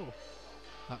Wabble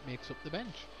that makes up the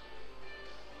bench.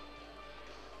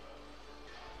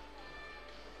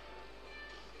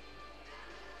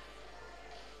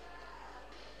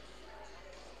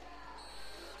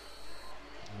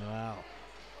 Wow.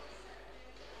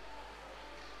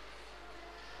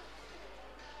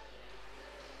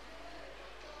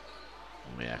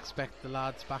 We expect the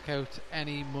lads back out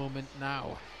any moment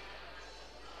now.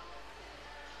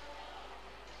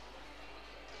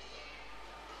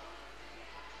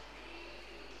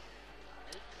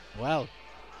 Well,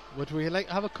 would we like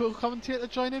to have a cool commentator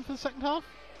join in for the second half?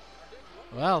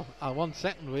 Well, 1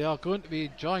 second, we are going to be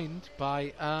joined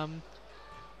by a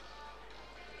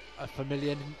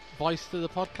familiar voice to the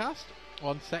podcast.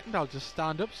 1 second, I'll just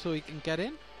stand up so he can get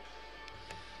in.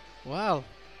 Well,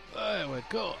 there we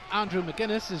go. Andrew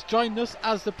McGuinness has joined us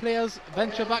as the players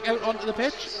venture back out onto the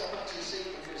pitch.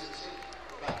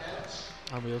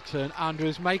 And we'll turn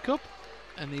Andrew's mic up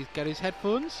and he's get his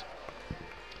headphones.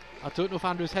 I don't know if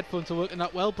Andrew's headphones are working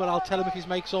that well, but I'll tell him if his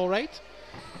mic's alright.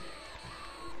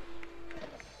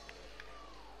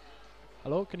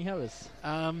 Hello, can you hear us?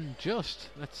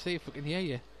 Let's see if we can hear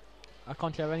you. I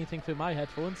can't hear anything through my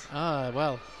headphones.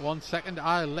 Well, 1 second,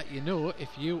 I'll let you know if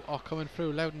you are coming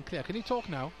through loud and clear. Can you talk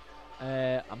now?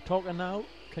 I'm talking now.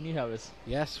 Can you hear us?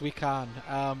 Yes, we can.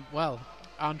 Well,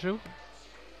 Andrew,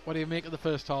 what do you make of the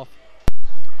first half?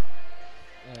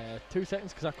 2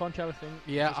 seconds, because I can't hear anything.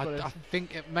 Yeah, I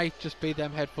think it might just be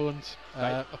them headphones.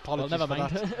 Right. Apologies well, never for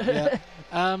mind. that.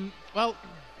 Yeah. Well,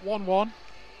 1-1.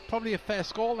 Probably a fair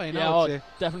scoreline, yeah, I would say.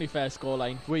 Definitely fair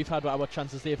scoreline. We've had our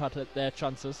chances, they've had their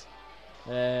chances.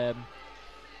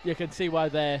 You can see why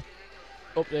they're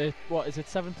up to,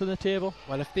 7th in the table?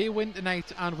 Well, if they win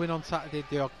tonight and win on Saturday,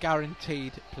 they are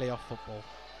guaranteed playoff football.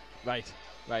 Right.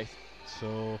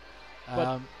 So,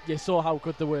 but you saw how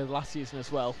good they were last season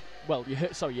as well. Well, you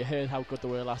heard how good they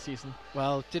were last season.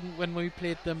 Well, when we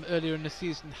played them earlier in the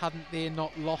season, hadn't they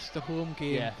not lost a home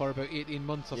game for about 18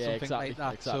 months or something like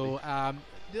that? Exactly. So,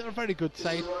 they're a very good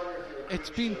side. It's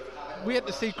been weird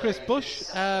to see Chris Bush.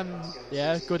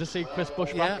 Good to see Chris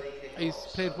Bush back. He's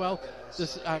played well.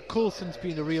 Coulson's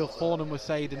been a real thorn in my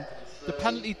side. And the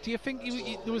penalty, do you think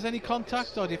there was any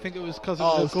contact, or do you think it was because it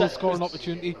was a goal-scoring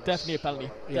opportunity? Definitely a penalty.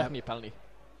 Yeah. Definitely a penalty.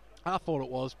 I thought it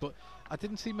was, but I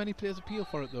didn't see many players appeal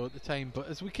for it though at the time. But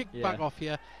as we kick back off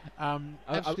here,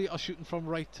 Ebbsfleet are shooting from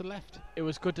right to left. It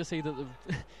was good to see that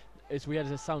as weird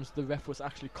as it sounds, the ref was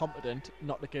actually competent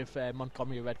not to give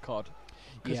Montgomery a red card.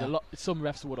 Because some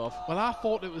refs would have. Well, I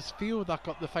thought it was Theo that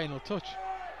got the final touch.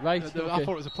 Right. I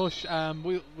thought it was a push.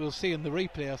 We'll see in the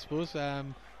replay, I suppose. There's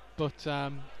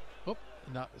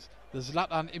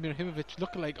Zlatan Ibrahimovic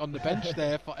lookalike on the bench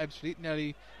there for Ebbsfleet,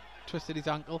 nearly twisted his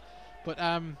ankle. But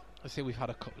I say we've had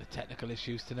a couple of technical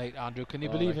issues tonight, Andrew. Can you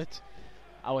believe it?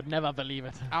 I would never believe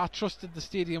it. I trusted the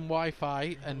stadium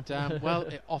Wi-Fi, and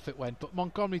off it went. But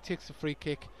Montgomery takes a free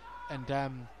kick, and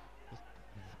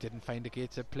didn't find a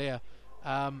Gateshead player.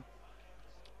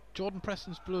 Jordan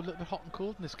Preston's blew a little bit hot and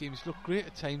cold in this game. He's looked great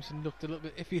at times and looked a little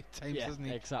bit iffy at times, hasn't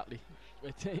he? Exactly.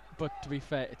 But to be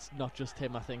fair, it's not just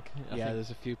him, I think. I think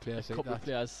there's a few players a like couple that. of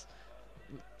players,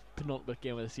 penultimate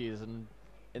game of the season,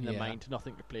 in their mind,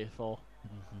 nothing to play for.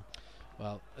 Mm-hmm.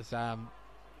 Well, as I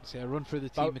run through the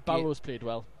team again. Barrow's played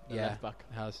well, left back,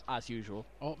 has, as usual.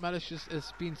 Mellish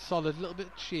has been solid, a little bit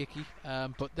shaky,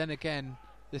 but then again,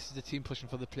 this is the team pushing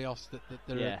for the playoffs.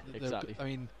 Exactly. I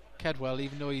mean, Kedwell,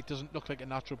 even though he doesn't look like a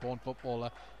natural-born footballer,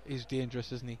 is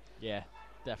dangerous, isn't he? Yeah,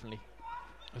 definitely.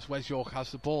 As Wes York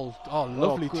has the ball. Oh,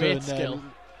 lovely turn skill.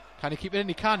 there. Can he keep it in?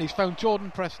 He can. He's found Jordan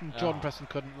Preston. Jordan Preston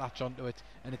couldn't latch onto it,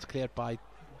 and it's cleared by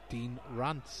Dean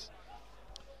Rance.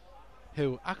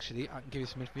 Who, actually, I can give you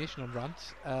some information on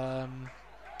Rance.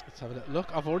 Let's have a little look.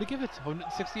 I've already given it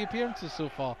 160 appearances so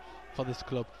far for this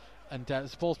club. And as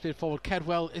the ball's played forward,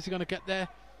 Kedwell, is he going to get there?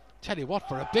 Tell you what,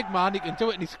 for a big man, he can do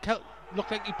it. And he's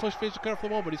looked like he pushed Fraser Kerr off the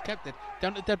wall, but he's kept it.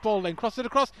 Down to the dead ball line, cross it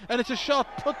across, and it's a shot,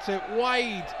 puts it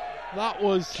wide. That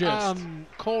was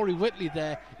Corey Whitley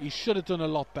there. He should have done a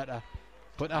lot better.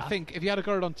 But I think if he had a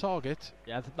girl on target,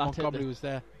 Montgomery was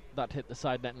there. That hit the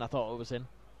side net, and I thought it was in.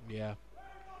 Yeah.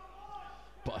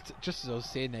 But just as I was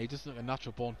saying there, he doesn't look a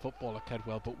natural-born footballer,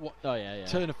 Kedwell. But what?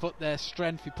 Turn of foot there,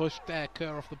 strength. He pushed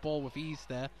Kerr off the ball with ease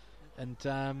there, and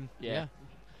Yeah,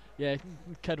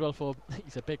 Kedwell,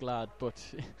 he's a big lad, but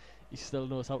he still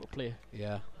knows how to play.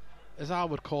 Yeah, as I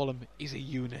would call him, he's a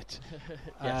unit.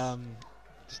 Yes.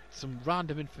 Just some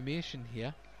random information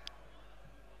here.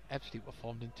 Ebbsfleet were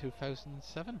formed in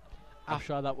 2007. I'm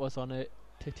sure that was on a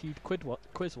Titty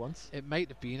quiz once. It might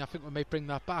have been. I think we might bring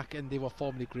that back. And they were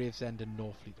formerly Gravesend and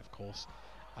Northfleet, of course.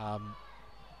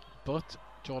 but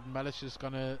Jordan Mellish is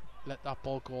going to let that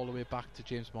ball go all the way back to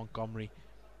James Montgomery.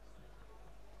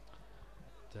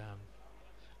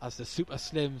 As the super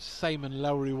slim Simon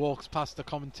Lowry walks past the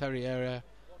commentary area.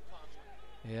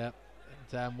 Yeah,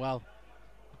 and the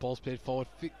ball's played forward.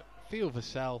 Theo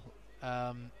Vassell,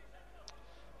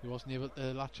 he wasn't able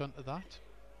to latch onto that.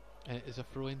 And it is a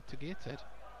throw in to Gateshead.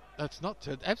 It's not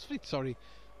to Ebbsfleet, sorry.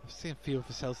 I was saying Theo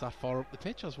Vassell's that far up the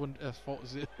pitch. I thought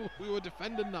we were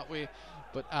defending that way.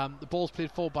 But the ball's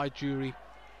played forward by Jury.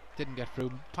 Didn't get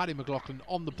through. Paddy McLaughlin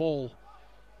on the ball,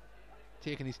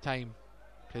 taking his time.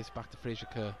 Plays it back to Fraser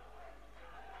Kerr.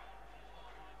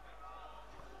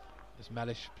 As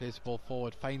Mellish plays the ball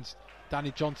forward, finds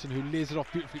Danny Johnson, who lays it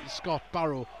off beautifully to Scott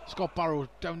Barrow. Scott Barrow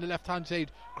down the left hand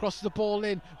side, crosses the ball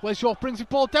in. Wes York brings the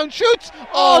ball down, shoots!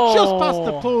 Oh, just past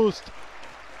the post.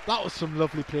 That was some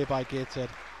lovely play by Gateshead.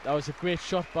 That was a great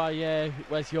shot by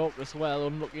Wes York as well.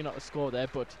 Unlucky not to score there,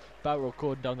 but Barrow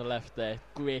going down the left there.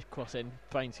 Great crossing,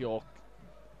 finds York.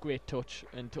 Great touch,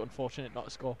 and unfortunate not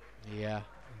to score. Yeah,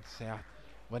 and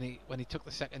when he took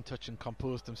the second touch and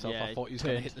composed himself, I thought he was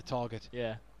going to hit the target.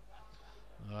 Yeah.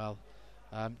 Well,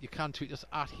 you can tweet us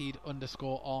at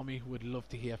Heed_Army. Would love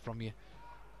to hear from you.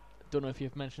 Don't know if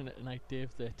you've mentioned it tonight, Dave.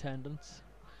 The attendance,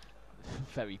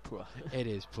 very poor. It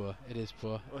is poor. It is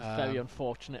poor. It was very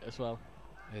unfortunate as well.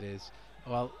 It is.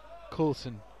 Well,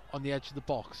 Coulson on the edge of the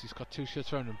box. He's got two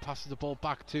shots around him. Passes the ball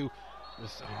back to.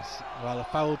 A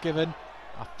foul given.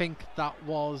 I think that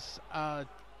was it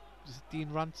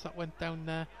Dean Rance that went down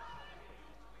there?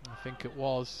 I think it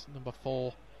was number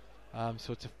 4.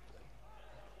 So it's a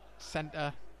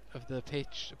centre of the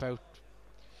pitch, about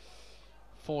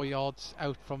 4 yards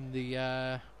out from the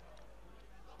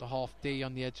half D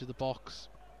on the edge of the box,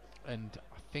 and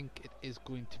I think it is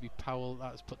going to be Powell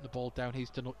that is putting the ball down.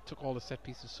 He's took all the set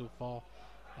pieces so far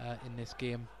in this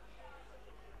game,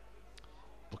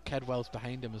 but Kedwell's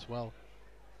behind him as well.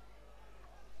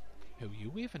 Who are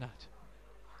you waving at?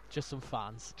 Just some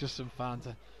fans.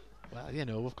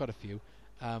 Well, we've got a few.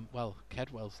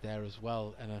 Kedwell's there as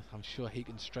well, and I'm sure he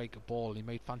can strike a ball. He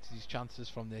might fancy his chances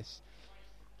from this,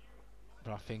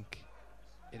 but I think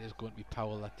it is going to be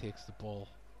Powell that takes the ball,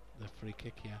 the free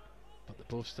kick here. But they're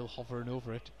both still hovering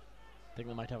over it. I think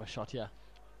they might have a shot here.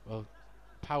 Well,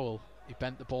 Powell, he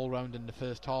bent the ball round in the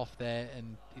first half there,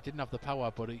 and he didn't have the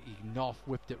power, but he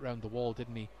whipped it round the wall,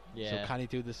 didn't he? Yeah. So can he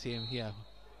do the same here?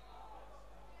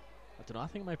 I don't know. I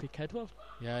think it might be Kedwell.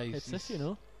 Yeah, it's this,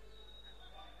 Are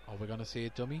we going to see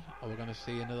a dummy? Are we going to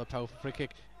see another powerful free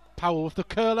kick? Powell with the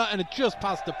curler, and it just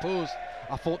passed the post.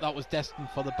 I thought that was destined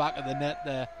for the back of the net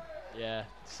there. Yeah,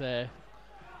 it's a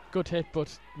good hit,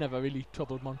 but never really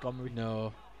troubled Montgomery.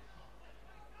 No.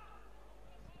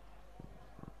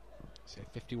 So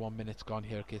 51 minutes gone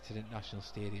here at Gateshead International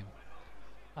Stadium.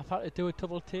 I've had to do a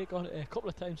double take on a couple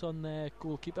of times on the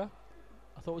goalkeeper.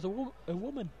 I thought it was a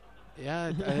woman.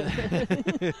 Yeah,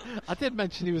 I did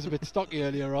mention he was a bit stocky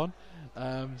earlier on.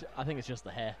 I think it's just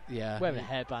the hair. Yeah, wearing a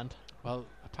hairband. Well,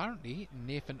 apparently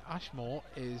Nathan Ashmore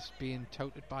is being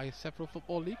touted by several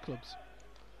Football League clubs.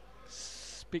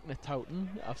 Speaking of touting,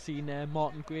 I've seen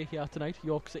Martin Gray here tonight,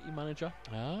 York City manager.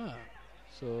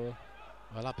 So,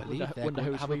 well, I believe they're going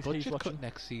to have a budget cut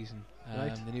next season.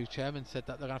 Right. The new chairman said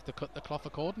that they're going to have to cut the cloth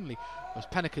accordingly. As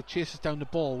Pennicut chases down the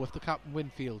ball with the captain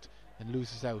Winfield and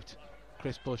loses out.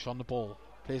 Chris Bush on the ball,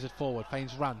 plays it forward,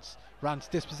 finds Rance. Rance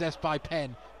dispossessed by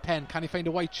Penn. Penn, can he find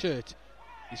a white shirt?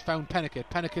 He's found Pennicut.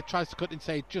 Pennicut tries to cut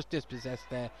inside, just dispossessed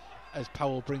there as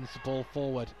Powell brings the ball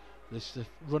forward. There's the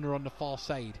runner on the far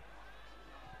side.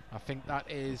 I think that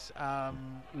is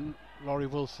Laurie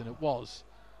Wilson. It was.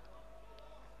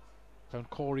 Found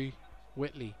Corey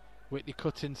Whitley. Whitley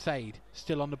cuts inside,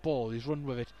 still on the ball. He's run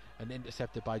with it and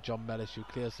intercepted by John Mellish, who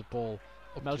clears the ball.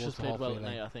 Mellish has played well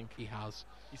tonight, I think. He has.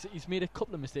 He's made a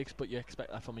couple of mistakes, but you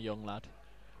expect that from a young lad.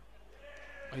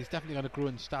 Well, he's definitely going to grow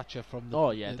in stature from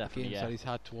the games that he's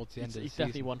had towards the end of the season. He's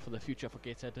definitely one for the future for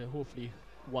Gateshead. Hopefully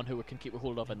one who we can keep a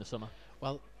hold of in the summer.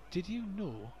 Well, did you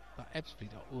know that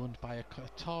Ebbsfleet are owned by a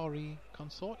Qatari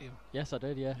consortium? Yes, I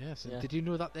did, yeah. Yes. Yeah. Did you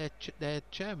know that their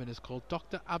chairman is called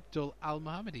Dr. Abdul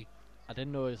Al-Mohammadi? I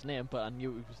didn't know his name, but I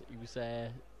knew he was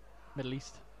Middle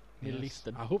East. Middle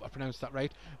Eastern. I hope I pronounced that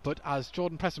right. But as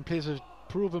Jordan Preston plays a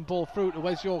proven ball through to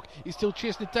Wes York, he's still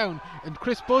chasing it down. And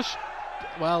Chris Bush,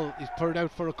 well, he's put it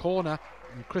out for a corner.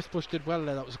 And Chris Bush did well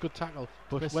there. That was a good tackle.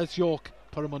 But Wes York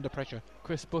put him under pressure.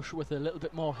 Chris Bush with a little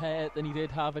bit more hair than he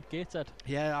did have at Gateshead.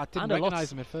 Yeah, I didn't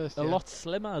recognise him at first. A lot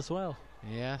slimmer as well.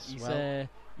 Yes, he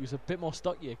was a bit more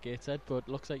stocky at Gateshead, but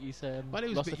looks like he's well,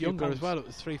 he was a bit younger as well. It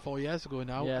was 3-4 years ago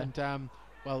now. Yeah. And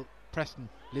well, Preston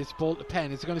lays the ball to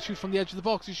Penn. Is he going to shoot from the edge of the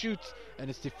box? He shoots, and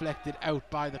it's deflected out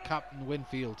by the captain,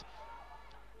 Winfield.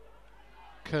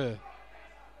 Kerr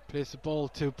plays the ball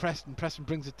to Preston. Preston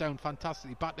brings it down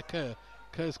fantastically. Back to Kerr.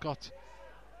 Kerr's got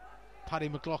Paddy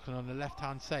McLaughlin on the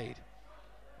left-hand side.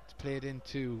 It's played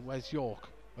into Wes York.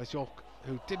 Wes York,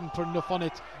 who didn't put enough on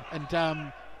it, and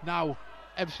now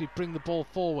Ebbsfleet bring the ball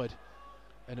forward,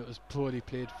 and it was poorly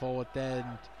played forward there,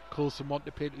 and Coulson wanted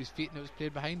to play to his feet, and it was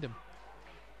played behind him.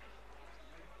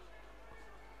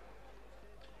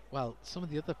 Well, some of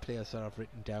the other players that I've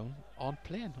written down aren't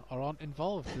playing or aren't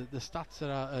involved. The stats that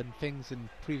are and things in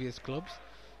previous clubs.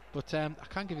 But I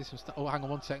can give you some stats. Oh, hang on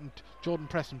 1 second. Jordan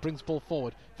Preston brings the ball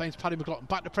forward, finds Paddy McLaughlin,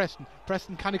 back to Preston.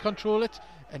 Preston, can he control it?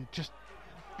 And just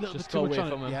a little bit too much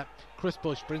on it. Yeah. Chris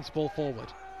Bush brings the ball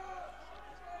forward.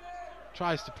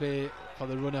 Tries to play for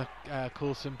the runner,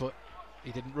 Coulson, but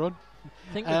he didn't run.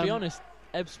 I think, to be honest,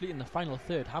 Ebbsfleet in the final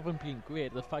third haven't been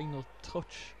great. The final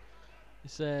touch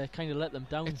it's kind of let them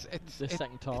down the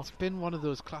second half. It's been one of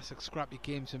those classic scrappy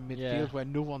games in midfield where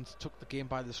no one's took the game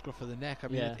by the scruff of the neck. I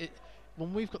mean,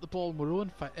 when we've got the ball in our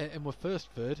own in our first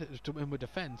third, in our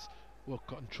defence, we're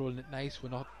controlling it nice. We're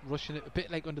not rushing it. A bit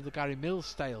like under the Gary Mills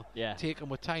style, taking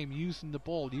our time, using the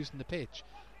ball, using the pitch.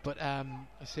 But I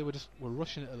say we're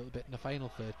rushing it a little bit in the final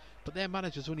third. But their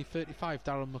manager's only 35,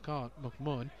 Darren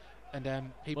McMahon,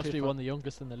 and he must be one of the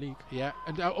youngest in the league. Yeah,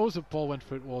 and also ball went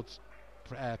for it towards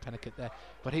Pennicott there,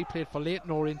 but he played for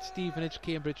Leyton Orient, Stevenage,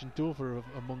 Cambridge and Dover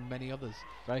among many others.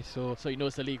 Right, so he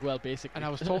knows the league well, basically. And I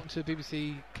was talking to the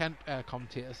BBC Kent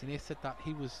commentators, and they said that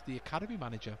he was the academy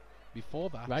manager before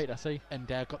that. Right, I see. And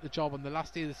got the job on the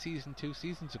last day of the season 2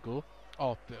 seasons ago,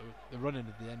 or the running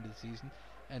at the end of the season,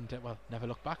 and never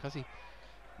looked back, has he?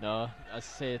 No, as I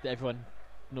say, everyone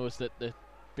knows that they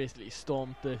basically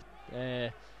stormed the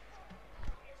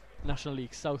National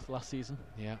League South last season.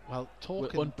 Yeah, well,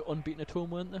 talking unbeaten at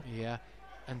home, weren't they? Yeah,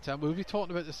 and we'll be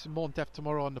talking about this more in depth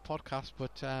tomorrow on the podcast.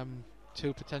 But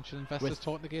 2 potential investors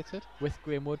talking to Gateshead with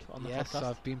Graham Wood on the podcast. Yes,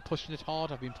 I've been pushing it hard.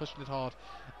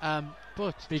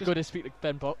 But be good to speak to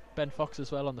Ben Fox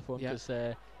as well on the phone, because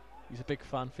he's a big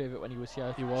fan favourite when he was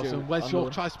here. He was, and Wes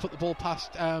York tries to put the ball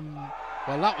past.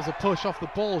 Well, that was a push off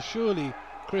the ball, surely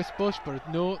Chris Bush, but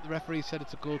no, the referee said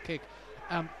it's a goal kick.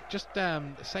 Just a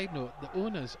side note, the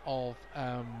owners of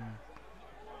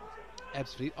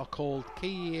Ebbsfleet are called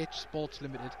KEH Sports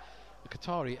Limited, the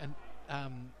Qatari, and I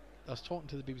was talking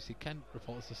to the BBC Kent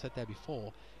reporters who said there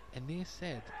before, and they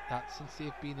said that since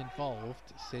they've been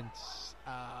involved since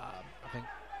I think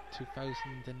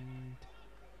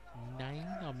 2009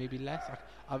 or maybe less,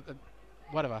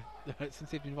 whatever,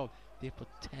 since they've been involved, they've put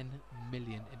 10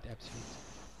 million into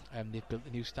Ebbsfleet. They've built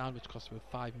a new stand which cost about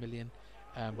 5 million.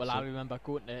 I remember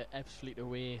going to Ebbsfleet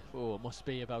away, it must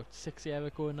be about 6 years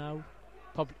ago now,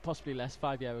 possibly less,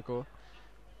 5 years ago,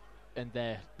 and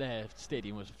their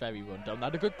stadium was very run down. They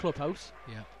had a good clubhouse.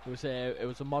 Yeah, it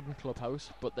was a modern clubhouse,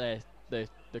 but the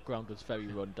ground was very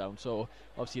run down. So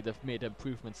obviously they've made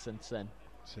improvements since then.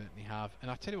 Certainly have. And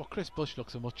I tell you what, Chris Bush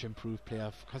looks a much improved player,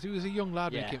 because he was a young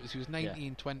lad when he came. He was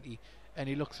 19, 20. And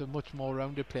he looks a much more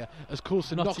rounded player. As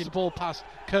Coulson knocks the ball past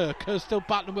Kerr. Kerr's still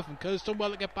battling with him. Kerr's done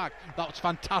well to get back. That was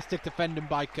fantastic defending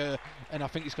by Kerr. And I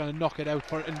think he's going to knock it out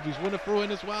for it. And he's won a throw in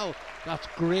as well. That's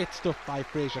great stuff by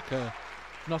Fraser Kerr.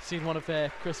 Not seen one of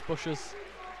Chris Bush's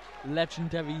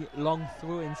legendary long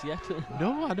throw-ins yet.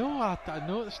 No, I know. I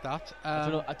noticed that.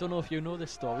 I don't know if you know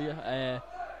this story. I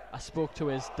spoke to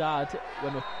his dad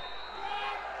when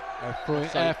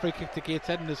free kick to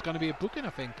Gateshead, and there's going to be a booking, I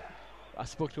think. I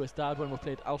spoke to his dad when we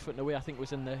played Alfreton away. I think it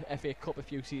was in the FA Cup a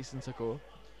few seasons ago,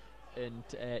 and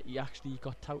he actually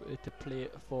got touted to play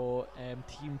for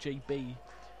Team GB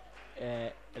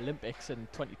Olympics in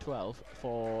 2012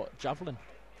 for javelin.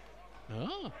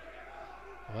 Oh,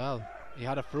 well, he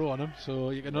had a throw on him, so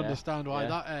you can understand why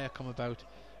that come about.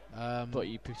 But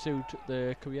he pursued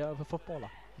the career of a footballer.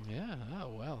 Yeah,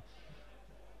 well.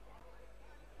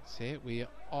 We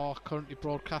are currently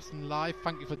broadcasting live.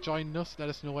 Thank you for joining us. Let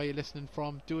us know where you're listening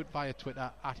from. Do it via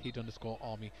Twitter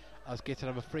 @Heat_Army. As Gateshead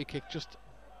have a free kick just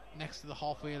next to the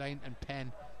halfway line, and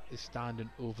Penn is standing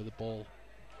over the ball.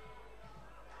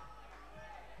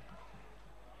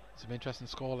 Some interesting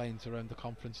scorelines around the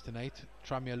conference tonight.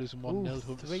 Tranmere losing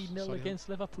 1-0. 3-0 against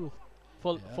Liverpool.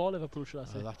 For Liverpool, should I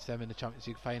say. That's them in the Champions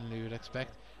League final, you would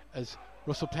expect. As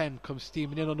Russell Penn comes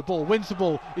steaming in on the ball, wins the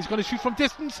ball. He's going to shoot from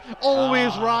distance,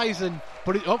 always rising.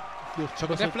 But it took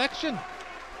a deflection.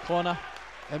 Corner.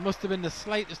 It must have been the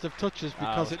slightest of touches,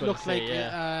 because it looked like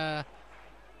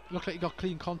he got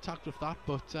clean contact with that.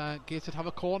 But Gateshead have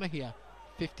a corner here.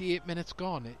 58 minutes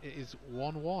gone. It is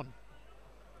 1-1.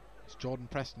 As Jordan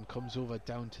Preston comes over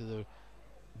down to the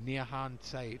near hand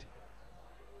side.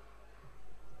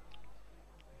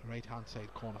 Right hand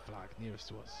side corner flag nearest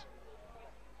to us.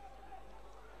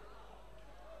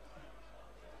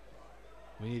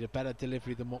 We need a better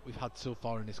delivery than what we've had so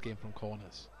far in this game from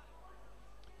corners.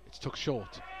 It's took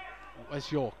short.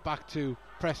 Where's York? Back to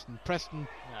Preston. Preston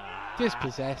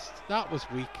dispossessed. That was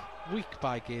weak. Weak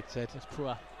by Gateshead. It's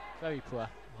poor. Very poor.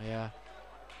 Yeah.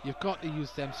 You've got to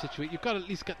use them situations. You've got to at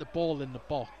least get the ball in the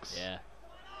box. Yeah.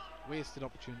 Wasted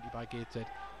opportunity by Gateshead.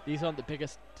 These aren't the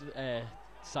biggest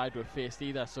side we've faced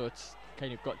either, so it's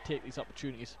kind of got to take these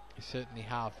opportunities. You certainly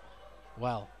have.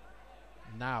 Well,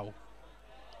 now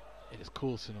it is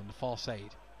Coulson on the far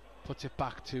side. Puts it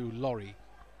back to Laurie.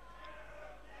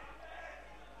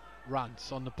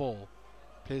 Rance on the ball.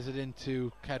 Plays it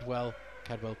into Kedwell.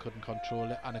 Kedwell couldn't control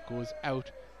it, and it goes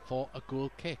out for a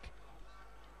goal kick.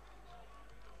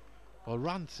 Well,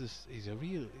 Rance he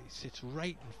sits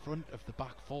right in front of the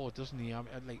back four, doesn't he?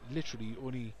 Like literally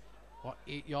only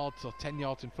 8 yards or 10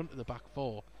 yards in front of the back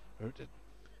four.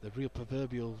 The real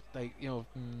proverbial, like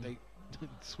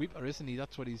sweeper, isn't he?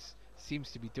 That's what he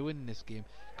seems to be doing in this game,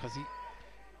 because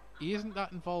he isn't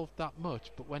that involved that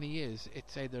much, but when he is,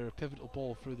 it's either a pivotal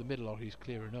ball through the middle or he's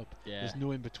clearing up. Yeah. There's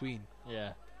no in between.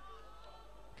 Yeah.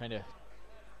 Kind of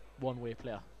one-way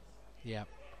player. Yeah.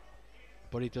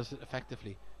 But he does it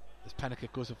effectively. As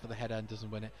Pennicut goes up for the header and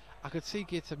doesn't win it. I could see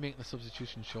Gateshead making a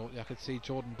substitution shortly. I could see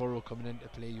Jordan Burrow coming into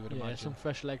play, you would imagine. Some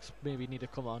fresh legs maybe need to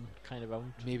come on kind of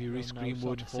round. Maybe Reece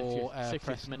Greenwood for 60th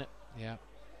Preston. minute. Yeah.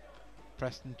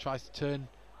 Preston tries to turn,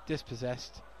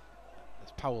 dispossessed.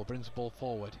 As Powell brings the ball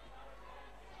forward.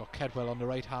 Got Kedwell on the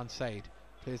right hand side.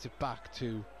 Plays it back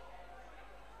to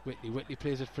Whitley. Whitley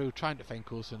plays it through, trying to find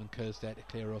Coulson, and Kerr's there to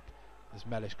clear up. As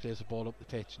Mellish clears the ball up the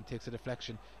pitch and takes a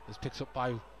deflection. Is picked up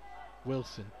by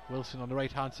Wilson. Wilson on the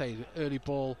right hand side. Early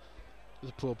ball. It was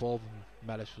a poor ball, and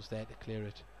Mellish was there to clear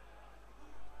it.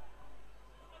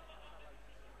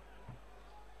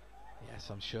 Yes,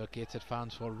 I'm sure Gateshead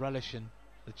fans were relishing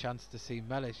the chance to see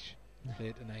Mellish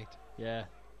play tonight. Yeah.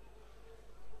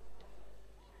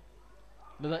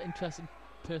 Another interesting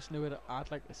person who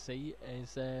I'd like to see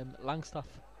is Langstaff,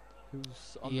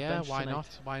 who's on the bench why tonight.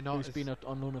 not? Why not? Who's been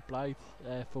on loan at Blythe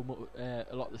for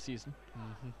a lot of the season.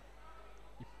 Mm-hmm.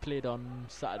 He played on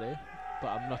Saturday, but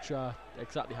I'm not sure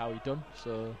exactly how he done.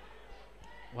 So,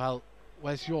 well,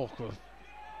 Wes York with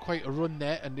quite a run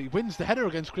there, and he wins the header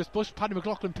against Chris Bush. Paddy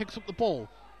McLaughlin picks up the ball.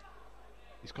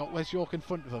 He's got Wes York in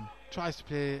front of him. Tries to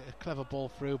play a clever ball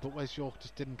through, but Wes York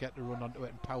just didn't get the run onto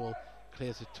it, and Powell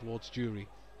clears it towards Jury.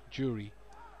 Jury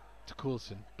to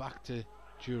Coulson. Back to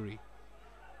Jury.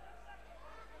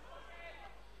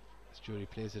 As Jury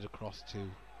plays it across to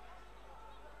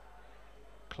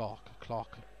Clark.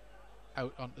 Clark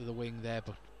out onto the wing there,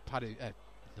 but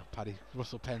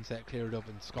Russell Penn's there to clear it up,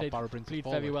 and Scott Barrow brings it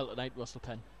forward. Played very well tonight, Russell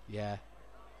Penn. Yeah.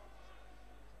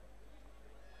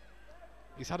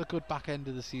 He's had a good back end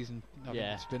of the season. I think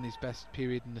it's been his best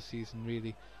period in the season,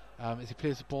 really. As he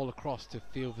plays the ball across to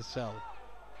Theo Vassell.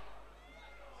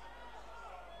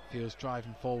 Theo's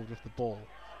driving forward with the ball.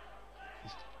 He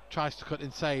tries to cut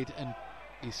inside, and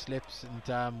he slips, and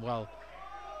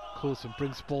Coulson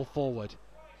brings the ball forward.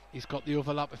 He's got the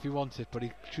overlap if he wants it, but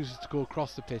he chooses to go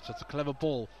across the pitch. That's a clever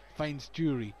ball. Finds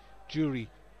Jury. Jury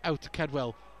out to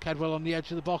Kedwell. Kedwell on the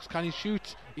edge of the box. Can he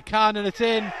shoot? He can, and it's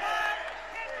in.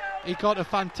 He got a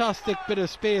fantastic bit of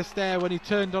space there when he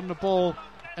turned on the ball,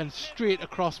 and straight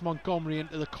across Montgomery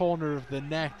into the corner of the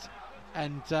net.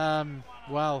 And that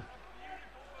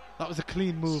was a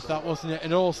clean move, that, wasn't it?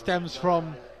 It all stems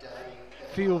from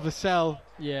Theo Vassell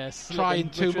trying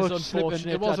too much, slipping.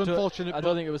 It was unfortunate. I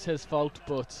don't think it was his fault,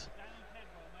 but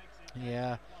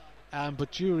yeah.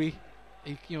 But Jury,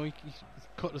 he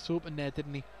cut us open there,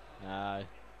 didn't he?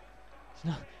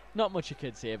 It's not much you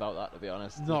could say about that, to be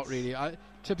honest. Not really.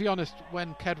 To be honest,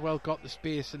 when Kedwell got the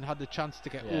space and had the chance to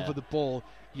get over the ball,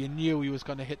 you knew he was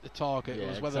going to hit the target. It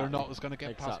was whether or not it was going to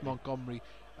get past Montgomery.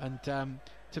 And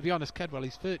to be honest, Kedwell,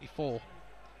 he's 34.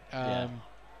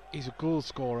 He's a goal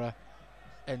scorer,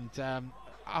 and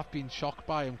I've been shocked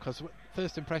by him, because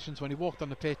first impressions when he walked on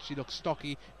the pitch, he looked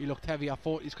stocky, he looked heavy. I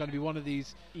thought he's going to be one of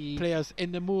these players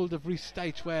in the mould of Reece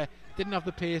Deitch, where didn't have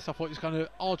the pace. I thought he was going to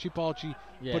argy-bargy,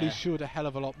 but he showed a hell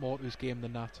of a lot more to his game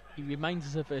than that. He reminds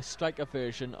us of a striker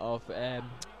version of I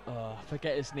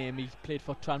forget his name. He played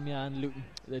for Tranmere and Luton,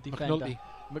 the defender.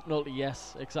 McNulty,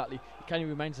 yes, exactly. He kind of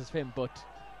reminds us of him, but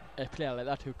a player like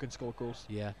that who can score goals.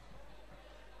 Yeah,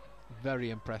 very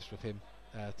impressed with him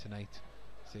tonight.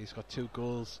 So he's got 2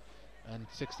 goals and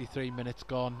 63 minutes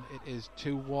gone. It is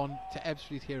 2-1 to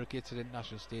Ebbsfleet here at Gateshead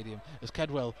International Stadium, as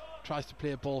Kedwell tries to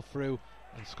play a ball through,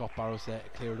 and Scott Barrow's there to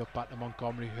clear it up back to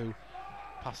Montgomery, who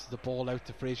Passes the ball out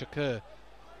to Fraser Kerr.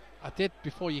 I did,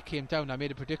 before you came down, I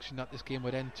made a prediction that this game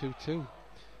would end 2-2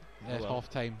 at half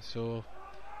time, so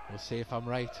we'll see if I'm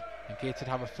right. And Gateshead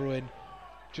have a throw in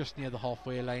just near the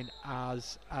halfway line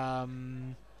as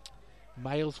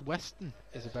Miles Weston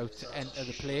is about to enter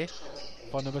the play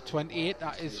for number 28.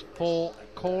 That is for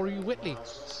Corey Whitley,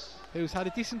 who's had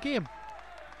a decent game.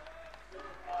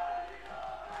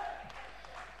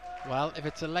 Well, if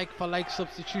it's a like-for-like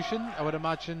substitution, I would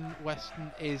imagine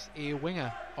Weston is a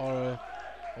winger or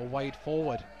a wide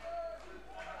forward.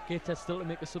 Gateshead still to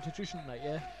make a substitution tonight,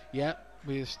 yeah? Yeah,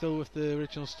 we're still with the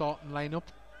original starting lineup.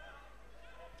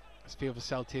 As Theo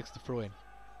Vassell takes the throw in.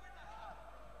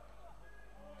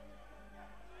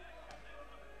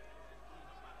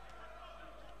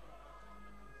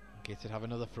 Gateshead have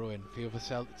another throw in. Theo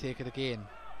Vassell to take it again.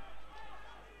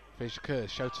 Fraser Kerr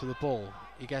shouts for the ball.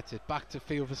 He gets it back to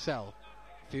Theo Vassell.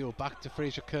 Theo back to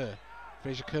Fraser Kerr.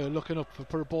 Fraser Kerr looking up for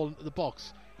put a ball into the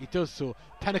box. He does so.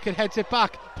 Pennicott heads it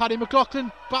back. Paddy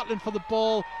McLaughlin battling for the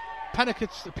ball.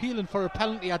 Pennicott's appealing for a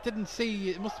penalty. I didn't see.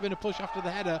 It must have been a push after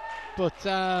the header. But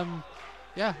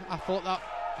yeah, I thought that.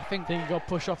 I think he got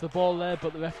pushed off the ball there,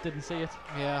 but the ref didn't see it.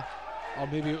 Yeah, or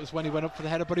maybe it was when he went up for the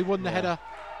header, but he won the header,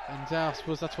 and I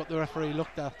suppose that's what the referee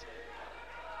looked at.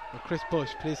 But Chris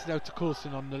Bush plays it out to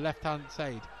Coulson on the left-hand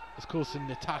side as Coulson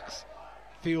attacks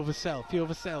Theo Vassell. Theo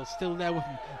Vassell still there with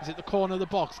him. He's at the corner of the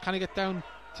box. Can he get down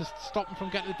to stop him from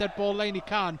getting the dead ball lane? He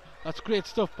can. That's great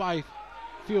stuff by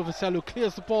Theo Vassell, who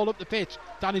clears the ball up the pitch.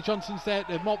 Danny Johnson's there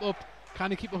to mop up.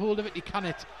 Can he keep a hold of it? He can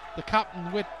it. The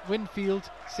captain, Winfield,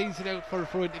 sees it out for a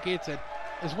throw into Gateshead.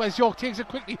 As Wes York takes it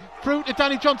quickly through to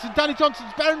Danny Johnson. Danny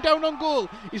Johnson's bearing down on goal.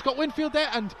 He's got Winfield there,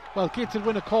 and well, Gateshead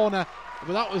win a corner.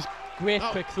 But that was great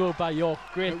quick throw by York.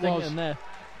 Great thing in there.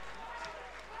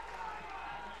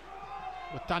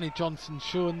 With Danny Johnson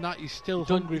showing that he's still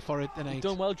hungry for it tonight. He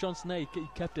done well, Johnson there. He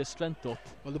kept his strength up.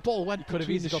 Well, the ball went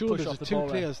between the shoulders of two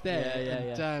players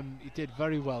there, and he did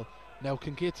very well. Now,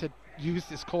 can Gateshead use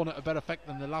this corner to better effect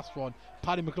than the last one?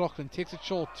 Paddy McLaughlin takes it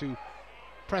short to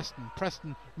Preston.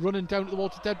 Preston running down to the wall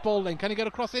to dead ball lane. Can he get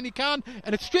across in? He can,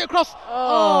 and it's straight across.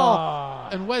 Oh!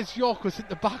 And Wes York was at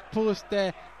the back post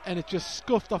there, and it just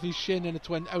scuffed off his shin, and it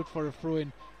went out for a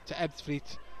throw-in to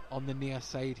Ebbsfleet on the near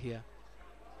side here.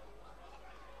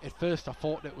 At first I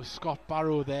thought it was Scott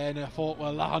Barrow there, and I thought,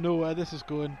 well, I know where this is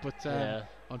going, but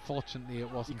unfortunately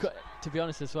it wasn't. To be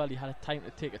honest as well, he had a time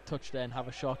to take a touch there and have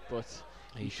a shot, but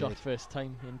he shot first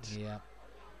time and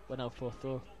went out for a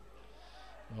throw.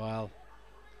 Well,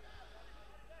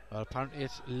 apparently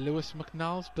it's Lewis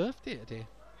McNall's birthday today.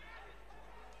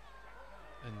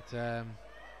 And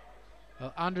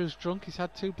well, Andrew's drunk. He's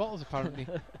had 2 bottles apparently.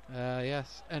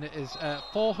 Yes, and it is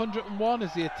 401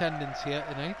 is the attendance here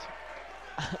tonight.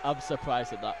 I'm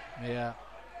surprised at that. Yeah,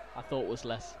 I thought it was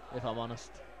less, if I'm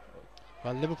honest.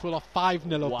 Well, Liverpool are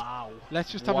 5-0 up. Wow.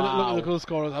 Let's just have a little look at the goal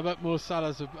scorers. I bet Mo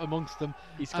Salah's amongst them.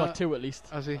 He's got 2 at least.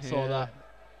 Has he? I saw that.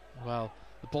 Well,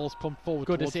 the ball's pumped forward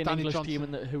Good towards to see an Danny English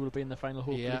Johnson. team who will be in the final,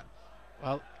 hopefully. Yeah.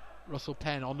 Well, Russell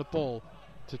Penn on the ball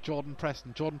to Jordan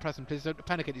Preston. Jordan Preston plays it out to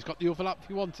Pennicott. He's got the overlap if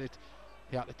he wants it.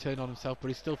 He had to turn on himself, but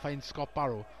he still finds Scott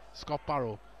Barrow. Scott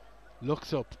Barrow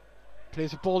looks up,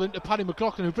 plays a ball into Paddy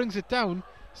McLaughlin, who brings it down.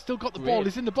 Still got the ball.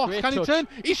 He's in the box. Can he turn?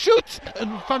 He shoots!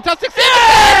 And fantastic save!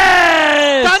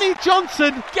 Yes! Danny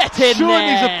Johnson get in showing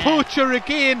there. He's a poacher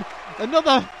again.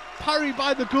 Another parry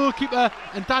by the goalkeeper,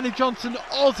 and Danny Johnson,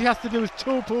 all he has to do is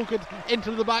toe poke it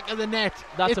into the back of the net.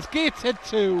 It's Gateshead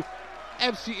 2,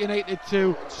 FC United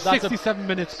 2, 67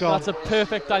 minutes gone. That's a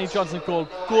perfect Danny Johnson goal.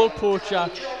 Goal poacher.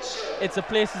 It's a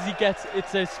places he gets,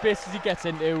 it's a spaces he gets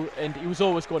into, and he was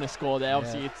always going to score there.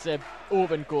 Obviously, it's an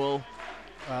open goal.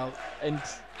 Well, and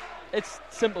it's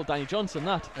simple Danny Johnson,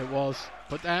 that. It was.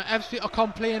 But FC are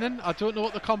complaining. I don't know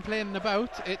what they're complaining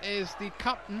about. It is the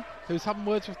captain who's having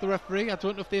words with the referee. I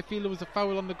don't know if they feel there was a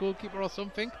foul on the goalkeeper or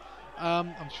something.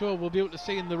 I'm sure we'll be able to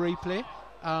see in the replay.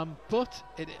 But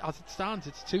as it stands,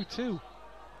 it's 2-2.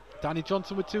 Danny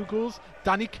Johnson with 2 goals.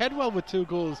 Danny Kedwell with 2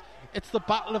 goals. It's the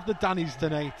battle of the Dannies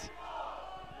tonight.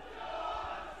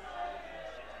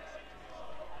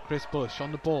 Chris Bush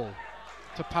on the ball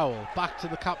to Powell, back to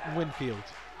the captain Winfield.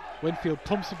 Winfield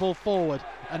pumps the ball forward,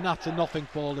 and that's a nothing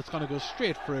ball that's going to go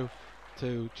straight through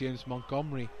to James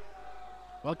Montgomery.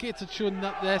 Well, Gateshead showing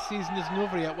that their season isn't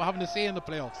over yet. We're having to see in the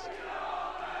playoffs.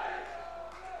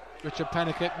 Richard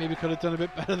Pennicott maybe could have done a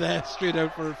bit better there, straight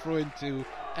out for a throw into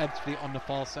Ebbsfleet on the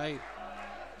far side.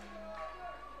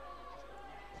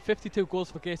 52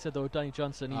 goals for Gateshead though, Danny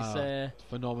Johnson. He's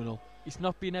phenomenal. He's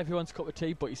not been everyone's cup of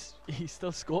tea, but he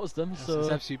still scores them. Yes, so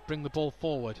Ebbsfleet bring the ball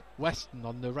forward. Weston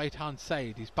on the right hand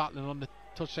side. He's battling on the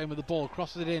touchdown with the ball,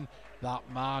 crosses it in. That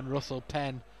man, Russell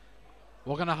Penn.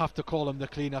 We're going to have to call him the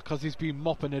cleaner because he's been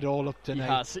mopping it all up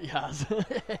tonight. He has.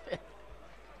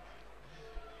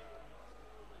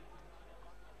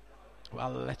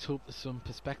 Well, let's hope there's some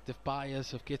prospective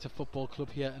buyers of Gator Football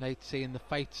Club here tonight seeing the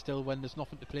fight still when there's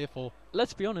nothing to play for.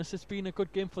 Let's be honest, it's been a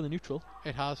good game for the neutral.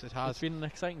 It has. It's been an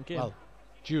exciting game. Well,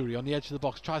 Jury on the edge of the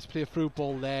box tries to play a through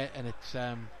ball there, and it's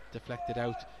deflected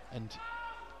out, and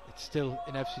it's still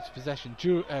in FC's possession.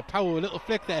 Powell, a little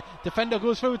flick there. Defender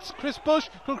goes through. It's Chris Bush.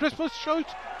 Can Chris Bush shoot?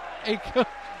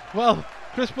 Well,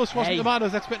 Chris Bush wasn't the man I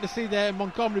was expecting to see there, and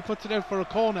Montgomery puts it out for a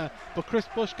corner, but Chris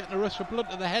Bush getting a rush of blood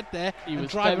to the head there, he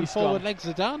was driving forward, legs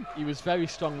are down. He was very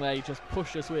strong there. He just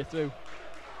pushed his way through.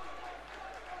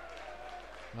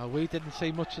 Well, we didn't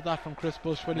see much of that from Chris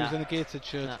Bush when he was in a Gateshead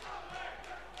shirt.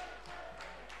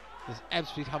 Does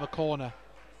Ebbsfleet have a corner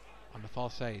on the far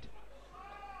side?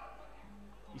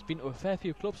 He's been to a fair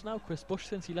few clubs now, Chris Bush,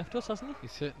 since he left us, hasn't he? He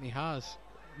certainly has.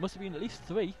 Must have been at least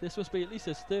 3. This must be at least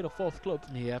his 3rd or 4th club.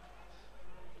 Yep.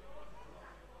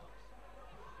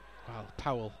 Well,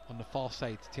 Powell on the far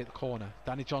side to take the corner.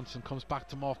 Danny Johnson comes back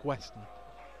to Mark Weston.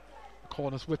 The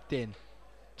corner's whipped in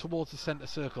towards the centre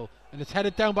circle, and it's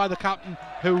headed down by the captain,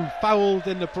 who fouled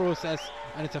in the process,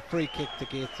 and it's a free kick to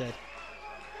Gateshead.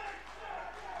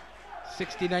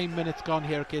 69 minutes gone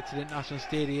here at Gateshead International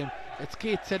Stadium. It's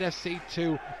Gateshead FC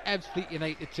 2, Ebbsfleet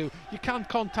United 2. You can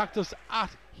contact us at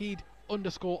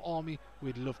Heed_Army.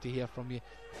 We'd love to hear from you.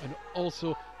 And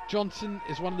also, Johnson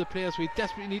is one of the players we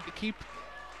desperately need to keep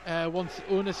once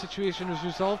the owner situation is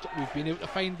resolved. We've been able to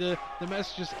find the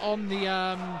messages on the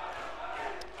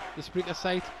Spreaker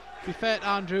site. To be fair to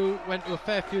Andrew, went to a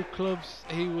fair few clubs.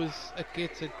 He was at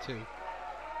Gateshead 2.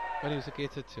 When he was at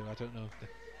Gateshead 2, I don't know.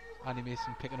 Annie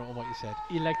Mason picking up on what you said.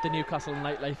 He liked the Newcastle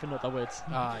nightlife, in other words.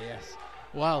 Ah, yes.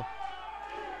 Well,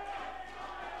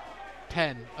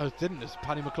 Penn,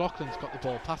 Paddy McLaughlin's got the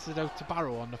ball, passes it out to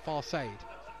Barrow on the far side.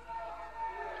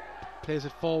 Plays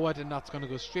it forward, and that's going to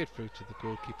go straight through to the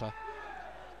goalkeeper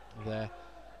there.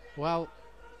 Well,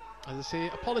 as I say,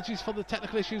 apologies for the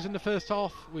technical issues in the first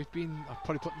half. I'm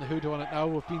probably putting the hoodoo on it now.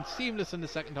 We've been seamless in the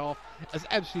second half as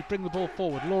Ebbsfleet bring the ball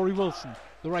forward. Laurie Wilson,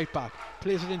 the right back,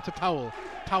 plays it into Powell.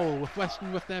 Powell with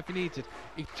Weston with there if he needs it.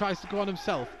 He tries to go on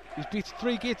himself. He's beaten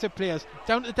 3 Gateshead players.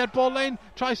 Down to the dead ball line,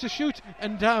 tries to shoot,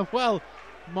 and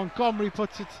Montgomery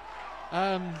puts it.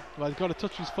 He's got to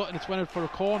touch his foot, and it's went out for a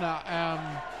corner.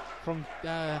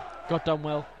 Got done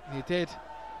well. He did.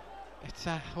 It's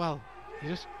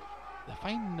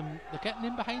they're getting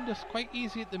in behind us quite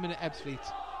easy at the minute, Ebbsfleet.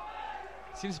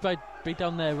 Seems to be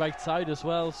down their right side as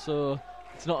well, so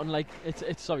it's not unlike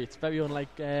it's very unlike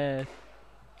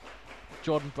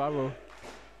Scott Barrow,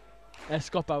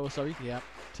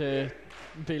 to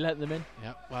be letting them in.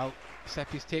 Yeah, well,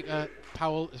 Seppi's taker,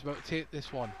 Powell is about to take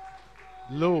this one.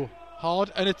 Low,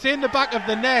 hard, and it's in the back of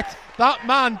the net. That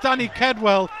man, Danny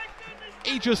Kedwell,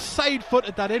 he just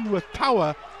side-footed that in with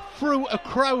power through a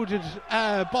crowded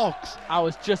box. I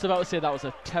was just about to say that was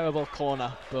a terrible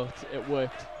corner, but it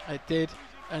worked. It did.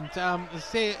 And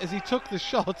as he took the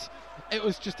shot, it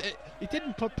was just, he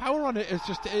didn't put power on it. It was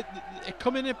just, it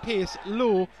come in at pace,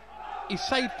 low. He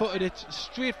side-footed it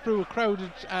straight through a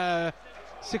crowded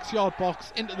 6-yard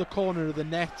box into the corner of the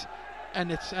net.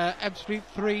 And it's Ebbsfleet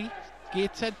 3,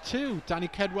 Gateshead 2. Danny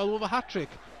Kedwell with a hat-trick.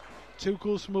 2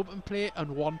 goals from open play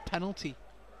and 1 penalty.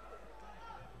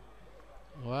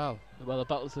 Well, the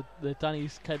battles the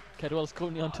Danny's Kedwell's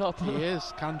currently on top. He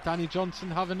is. Can Danny Johnson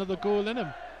have another goal in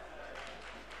him?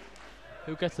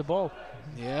 Who gets the ball?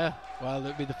 Yeah, well,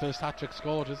 it'll be the first hat-trick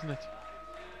scored, isn't it?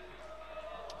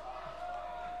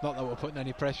 Not that we're putting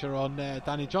any pressure on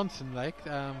Danny Johnson,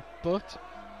 but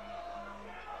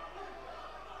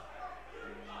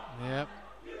yeah,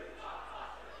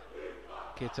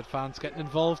 Gateshead fans getting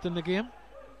involved in the game.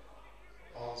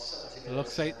 It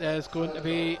looks like there's going to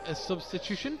be a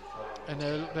substitution and a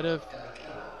little bit of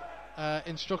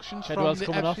instructions Kedwell's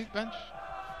from the Ebbsfleet bench.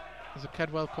 Is it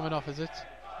Kedwell coming off, is it?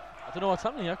 I don't know what's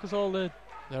happening here because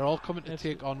they're all coming to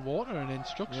take on water and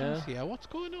instructions here. What's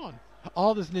going on?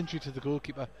 Oh, there's an injury to the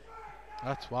goalkeeper.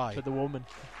 That's why. To the woman.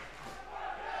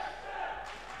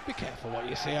 Be careful what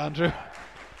you say, Andrew.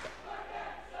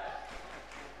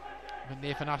 When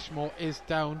Nathan Ashmore is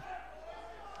down.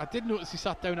 I did notice he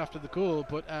sat down after the goal,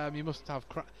 but you must have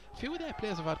a few of their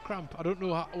players have had cramp. I don't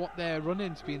know what their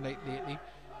run-in's been like lately.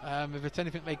 If it's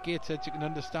anything like Gateshead, you can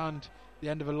understand the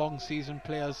end of a long season,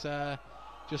 players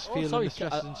just feeling the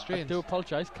stresses and strains. I do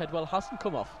apologise, Kedwell hasn't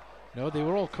come off. No, they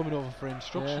were all coming over for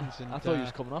instructions. Yeah, and I thought he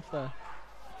was coming off there.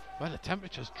 Well, the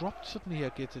temperature's dropped suddenly here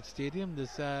at Gateshead Stadium.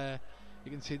 There's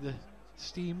you can see the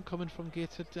steam coming from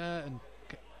Gateshead and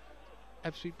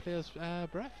Ebbsfleet players'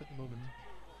 breath at the moment.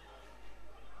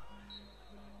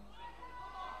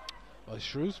 Well,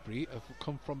 Shrewsbury have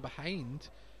come from behind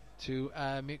to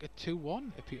make it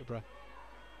 2-1 at Peterborough.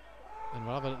 And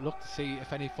we'll have a look to see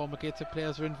if any former Gateshead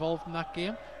players are involved in that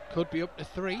game. Could be up to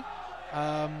 3.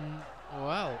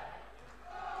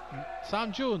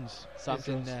 Sam Jones is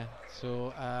in there.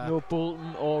 So no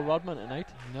Bolton or Rodman tonight.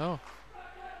 No.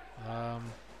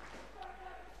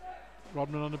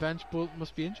 Rodman on the bench. Bolton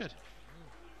must be injured.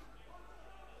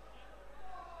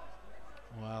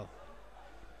 Well,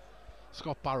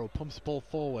 Scott Barrow pumps the ball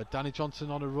forward. Danny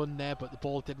Johnson on a run there, but the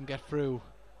ball didn't get through.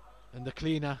 And the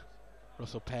cleaner,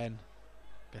 Russell Penn,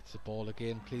 gets the ball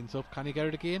again, cleans up. Can he get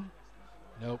it again?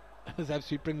 Nope. As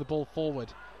Ebbsfleet bring the ball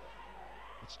forward,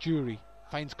 it's Jury,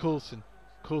 finds Coulson.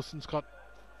 Coulson's got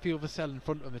Theo Vassell in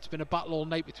front of him. It's been a battle all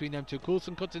night between them two.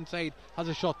 Coulson cuts inside, has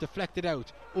a shot, deflected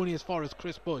out, only as far as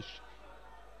Chris Bush.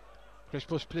 Chris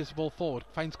Bush plays the ball forward,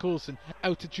 finds Coulson,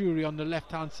 out to Jury on the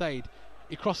left hand side.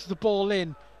 He crosses the ball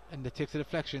in, and it takes a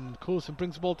deflection. Coulson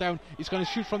brings the ball down. He's going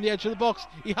to shoot from the edge of the box.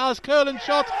 He has curling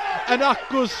shot, and that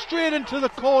goes straight into the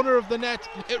corner of the net.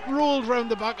 It rolled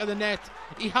round the back of the net.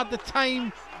 He had the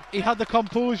time, he had the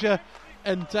composure,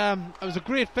 and it was a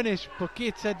great finish. But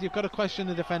Gates said you've got to question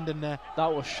the defending there.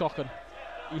 That was shocking.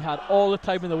 He had all the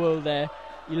time in the world there.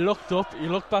 He looked up, he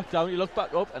looked back down, he looked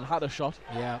back up, and had a shot.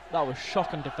 Yeah, that was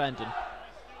shocking defending.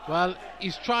 Well,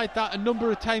 he's tried that a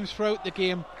number of times throughout the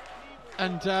game.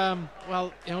 And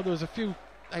there was a few,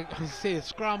 like I say,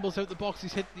 scrambles out the box.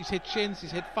 He's hit shins,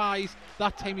 he's hit thighs.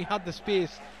 That time he had the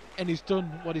space, and he's done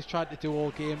what he's tried to do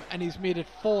all game. And he's made it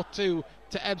 4-2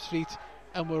 to Ebbsfleet,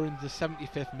 and we're in the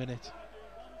 75th minute.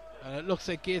 And it looks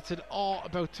like Gateshead are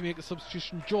about to make a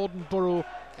substitution. Jordan Burrow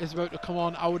is about to come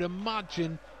on. I would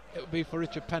imagine it would be for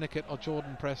Richard Pennicott or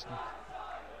Jordan Preston.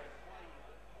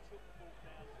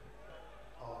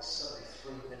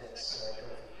 73 minutes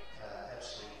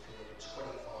Ebbsfleet for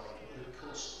 25. Luke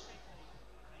Coulson.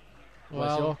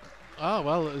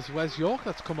 Well, it was Wes York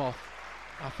that's come off.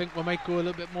 I think we might go a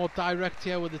little bit more direct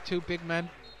here with the two big men.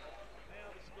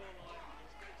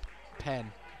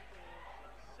 Penn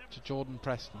to Jordan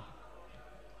Preston.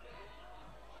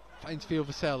 Finds Theo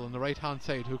Vassell on the right hand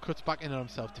side, who cuts back in on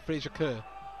himself to Fraser Kerr.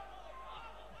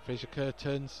 Fraser Kerr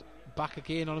turns back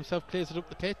again on himself, clears it up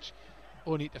the pitch,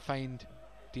 only to find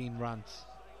Dean Rance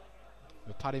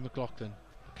with Paddy McLaughlin,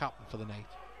 the captain for the night.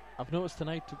 I've noticed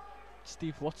tonight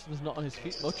Steve Watson's not on his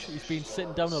feet much. He's been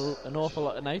sitting down an awful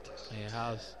lot tonight. He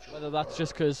has. Whether that's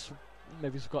just because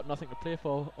maybe he's got nothing to play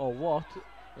for or what,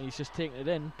 and he's just taking it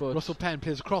in. But Russell Penn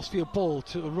plays a crossfield ball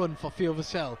to a run for Theo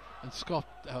Vassell, and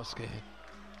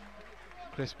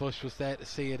Chris Bush was there to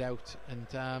see it out, and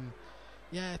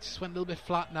it just went a little bit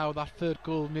flat now. That third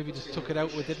goal maybe just took it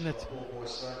out with, didn't it?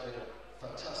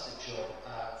 Fantastic job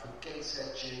from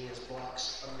Gateshead Juniors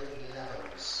Blacks under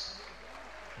 11s.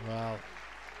 Well,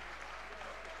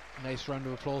 nice round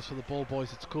of applause for the ball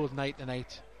boys. It's a cold night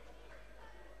tonight.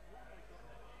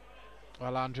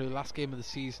 Well, Andrew, last game of the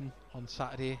season on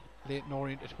Saturday, Leyton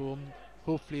Orient at home.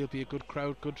 Hopefully it'll be a good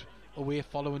crowd, good away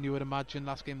following, you would imagine,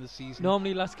 last game of the season.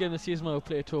 Normally last game of the season when we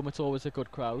play at home, it's always a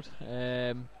good crowd.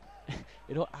 I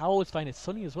always find it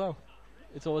sunny as well.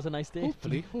 It's always a nice day.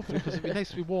 Hopefully, because it'd be nice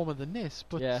to be warmer than this.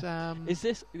 But is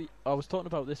this? I was talking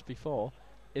about this before.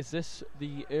 Is this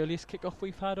the earliest kick-off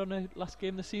we've had on a last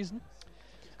game of the season?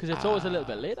 Because it's always a little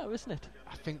bit later, isn't it?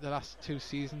 I think the last 2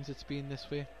 seasons it's been this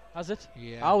way. Has it?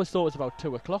 Yeah. I always thought it was about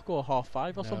 2 o'clock or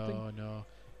 5:30 or something. No.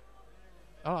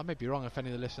 Oh, I may be wrong. If any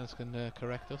of the listeners can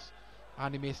correct us.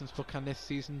 Andy Mason's book, can this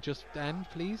season just end,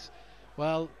 please?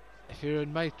 Well, if you're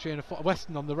in my train of thought,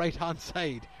 Weston on the right hand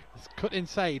side, it's cut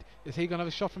inside. Is he going to have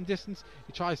a shot from distance?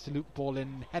 He tries to loop the ball in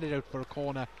and head it out for a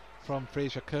corner from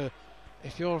Fraser Kerr.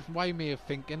 If you're from Waimea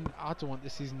thinking, I don't want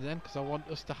this season to end because I want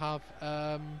us to have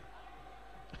an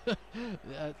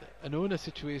owner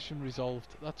situation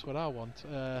resolved. That's what I want.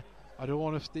 I don't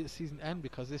want the season to end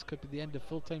because this could be the end of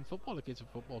full-time football against a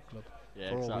football club,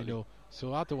 for all we know.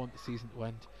 So I don't want the season to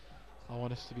end. I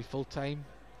want us to be full-time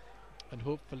and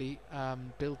hopefully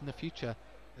building a future,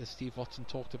 as Steve Watson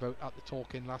talked about at the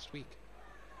talk-in last week.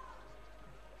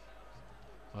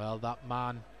 Well, that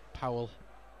man, Powell,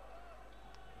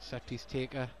 set-piece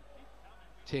taker,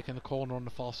 taking the corner on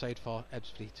the far side for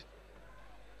Ebbsfleet.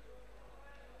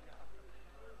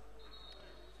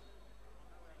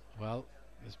 Well,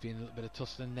 there's been a little bit of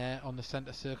tussling there on the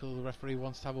centre circle. The referee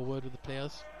wants to have a word with the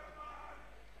players.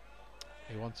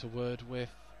 He wants a word with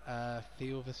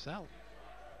Theo Vassell.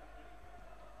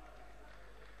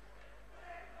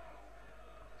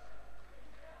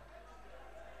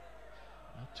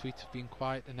 Tweets have been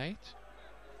quiet tonight.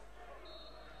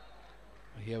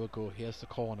 Here we go. Here's the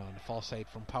corner on the far side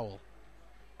from Powell.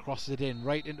 Crosses it in,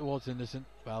 right in towards Innocent.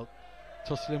 Well,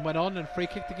 tussling went on and free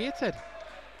kick to Gateshead.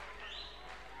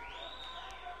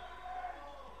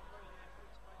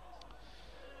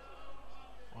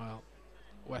 Well,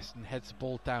 Weston heads the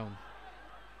ball down.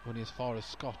 Only as far as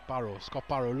Scott Barrow. Scott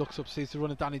Barrow looks up, sees the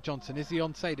run of Danny Johnson. Is he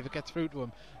onside if it gets through to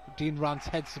him? Dean Rance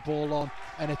heads the ball on,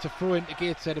 and it's a throw into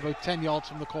Gateshead about 10 yards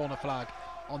from the corner flag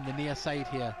on the near side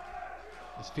here.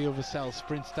 As Theo Vassell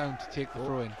sprints down to take the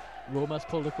throw in. Roma's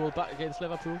pulled the goal back against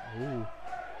Liverpool. Ooh.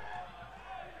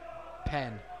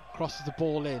 Penn crosses the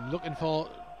ball in, looking for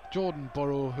Jordan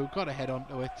Burrow, who got a head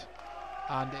onto it,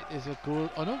 and it is a goal.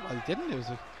 Oh no, well, he didn't. It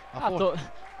was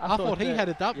I thought he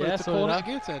headed that, but it's a corner to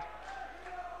Gateshead.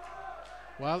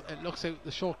 Well, it looks like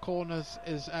the short corners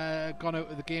is gone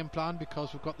out of the game plan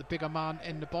because we've got the bigger man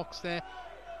in the box there,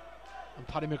 and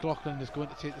Paddy McLaughlin is going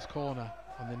to take this corner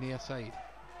on the near side.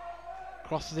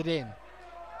 Crosses it in.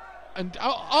 And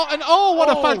what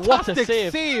a fantastic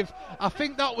save. I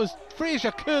think that was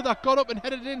Fraser Kerr that got up and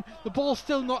headed in. The ball's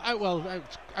still not out. Well,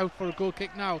 out for a goal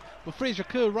kick now. But Fraser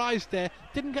Kerr rised there.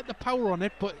 Didn't get the power on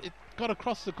it, but it got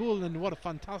across the goal, and what a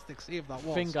fantastic save that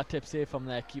was. Fingertip save from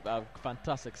their keeper.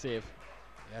 Fantastic save.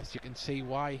 Yes, you can see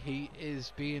why he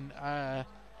is being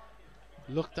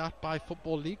looked at by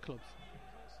Football League clubs.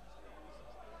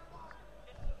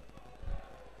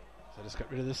 So just get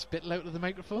rid of the spittle out of the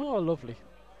microphone. Oh, lovely.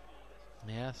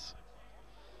 Yes.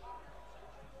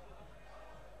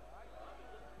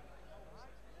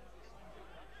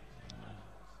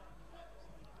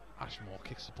 Ashmore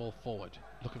kicks the ball forward,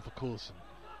 looking for Coulson.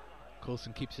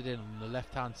 Coulson keeps it in on the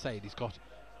left-hand side. He's got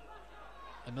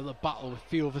another battle with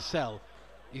Theo Vassell.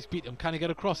 He's beat him. Can he get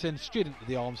a cross in straight into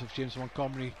the arms of James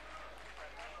Montgomery?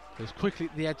 Goes quickly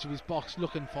to the edge of his box,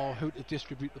 looking for who to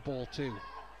distribute the ball to.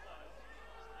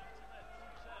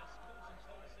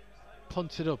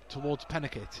 Punts it up towards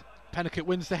Pennicott. Pennicott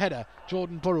wins the header.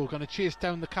 Jordan Burrow going to chase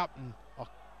down the captain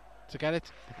to get it,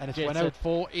 and it's went out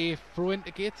for a throw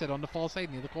into Gateshead on the far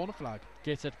side near the corner flag.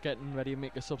 Gateshead getting ready to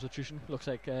make a substitution. Looks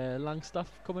like Langstaff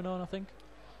coming on, I think.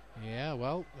 Yeah,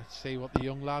 well, let's see what the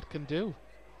young lad can do.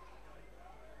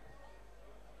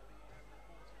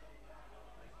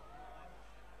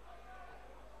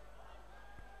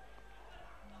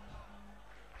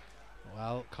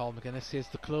 Well, Carl McGuinness says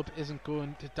the club isn't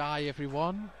going to die,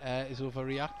 everyone is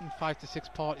overreacting. 5 to 6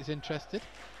 parties interested.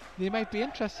 They might be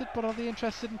interested, but are they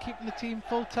interested in keeping the team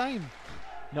full time?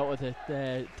 Not with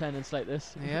attendance like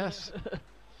this. Yes.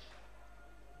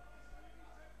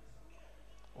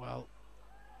 Well,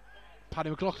 Paddy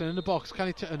McLaughlin in the box. Can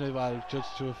he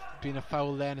judged to have been a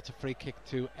foul there, and it's a free kick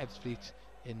to Ebbsfleet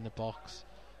in the box.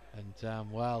 And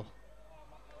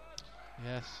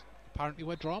yes, apparently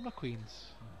we're drama queens.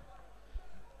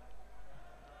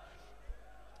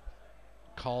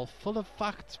 Call full of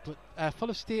facts, but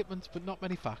full of statements, but not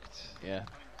many facts. Yeah.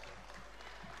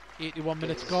 81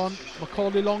 minutes gone.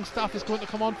 Macaulay Longstaff is going to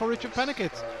come on for Richard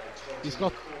Pennicott. He's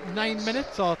got 9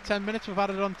 minutes or 10 minutes. We've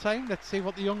added on time. Let's see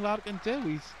what the young lad can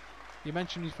do. You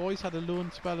mentioned before he's had a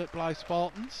loan spell at Blythe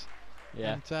Spartans.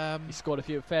 Yeah. And he scored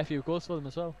a fair few goals for them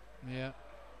as well. Yeah.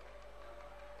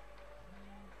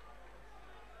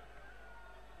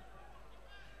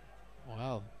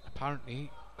 Well,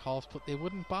 apparently Carl's put they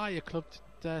wouldn't buy a club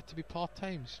to be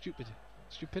part-time.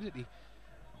 Stupidity.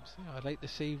 So I'd like to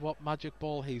see what magic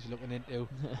ball he's looking into.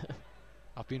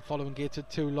 I've been following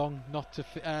Gateshead too long not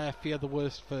to fear the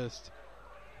worst first.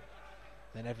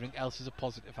 Then everything else is a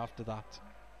positive after that.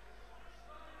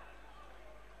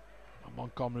 And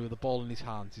Montgomery with the ball in his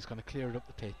hands. He's going to clear it up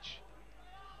the pitch.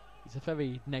 He's a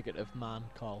very negative man,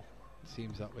 Carl. It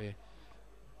seems that way.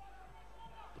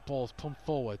 The ball's pumped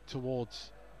forward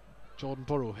towards Jordan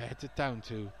Burrow, heads it down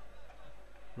to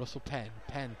Russell Penn.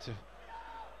 Penn to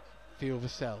Theo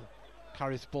Vassell.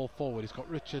 Carries the ball forward. He's got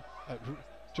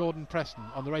Jordan Preston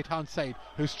on the right hand side,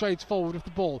 who strides forward with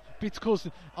the ball. Beats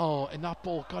Coulson. Oh, and that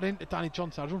ball got into Danny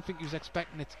Johnson. I don't think he was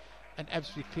expecting it. And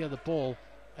Ebbsfleet clear the ball.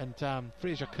 And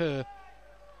Fraser Kerr,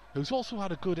 who's also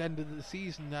had a good end of the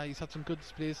season. He's had some good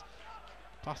displays.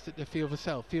 Passed it to Theo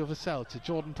Vassell. Theo Vassell to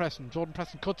Jordan Preston. Jordan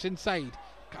Preston cuts inside.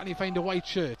 Can he find a white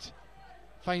shirt?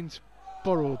 Finds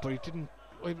Burrow, but he didn't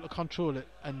able to control it.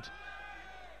 And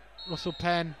Russell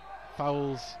Penn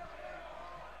fouls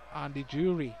Andy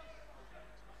Jury.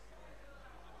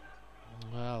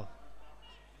 Well,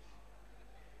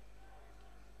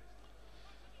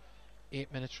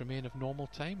 8 minutes remain of normal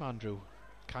time, Andrew.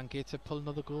 Can Gateshead pull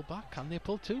another goal back? Can they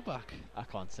pull 2 back? I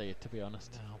can't say it, to be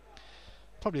honest. No.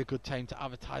 Probably a good time to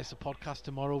advertise the podcast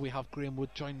tomorrow. We have Graham Wood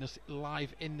joining us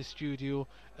live in the studio,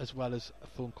 as well as a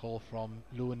phone call from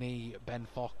loanee Ben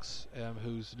Fox,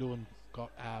 who's loan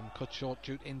got cut short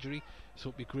due to injury, so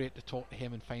it'd be great to talk to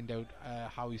him and find out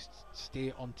how his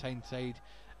stay on Tyneside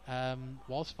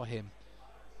was for him.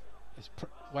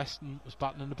 Weston was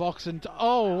batting in the box, and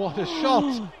oh, what a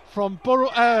shot from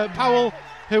Powell,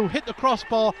 who hit the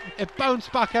crossbar. It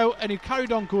bounced back out, and he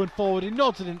carried on going forward. He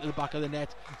nods it into the back of the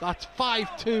net. That's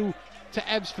 5-2 to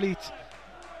Ebbsfleet.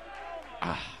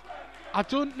 I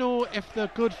don't know if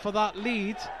they're good for that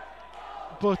lead,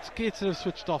 but Gateshead have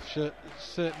switched off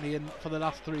certainly for the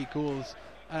last 3 goals.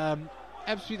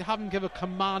 Ebbsfleet haven't given a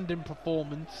commanding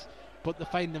performance, but they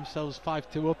find themselves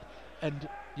 5-2 up, and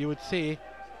you would say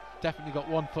definitely got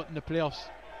one foot in the playoffs.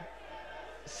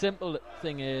 Simple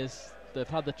thing is they've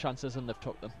had the chances and they've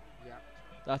took them. Yeah,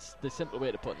 that's the simple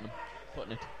way to putting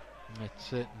it. It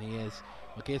certainly is.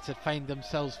 Well, Gateshead find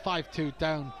themselves 5-2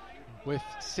 down with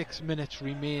 6 minutes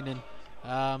remaining.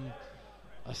 I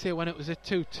say when it was at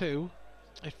 2-2,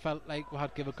 it felt like we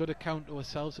had to give a good account to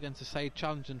ourselves against a side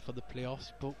challenging for the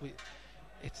playoffs, but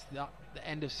it's the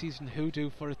end of season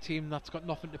hoodoo for a team that's got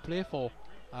nothing to play for.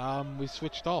 We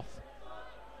switched off.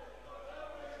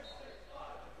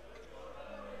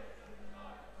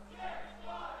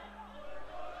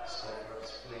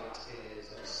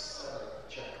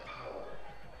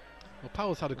 Well,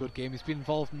 Powell's had a good game. He's been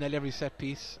involved in nearly every set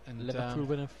piece. And Liverpool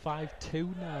winning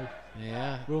 5-2 now.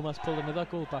 Yeah. Roma's pulled another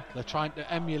goal back. They're trying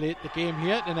to emulate the game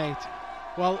here tonight.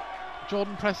 Well,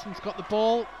 Jordan Preston's got the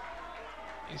ball.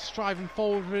 He's striving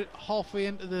forward halfway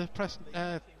into the Preston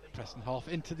half,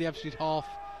 into the Ebbsfleet half,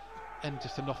 and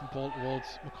just a nothing ball towards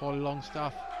Macaulay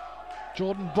Longstaff.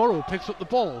 Jordan Burrow picks up the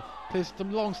ball, plays it to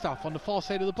Longstaff on the far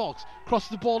side of the box, crosses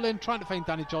the ball in, trying to find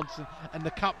Danny Johnson, and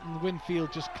the captain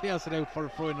Winfield just clears it out for a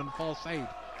throw-in on the far side.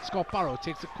 Scott Barrow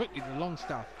takes it quickly to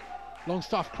Longstaff.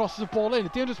 Longstaff crosses the ball in, a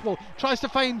dangerous ball, tries to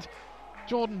find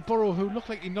Jordan Burrow, who looked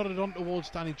like he nodded on towards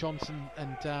Danny Johnson,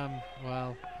 and it's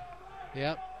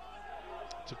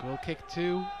a goal kick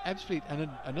to Ebbsfleet. And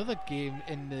another game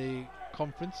in the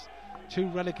conference, 2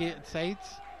 relegated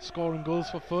sides scoring goals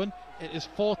for fun. It is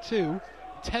 4-2.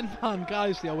 10-man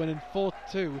Guiseley are winning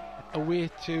 4-2 away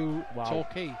to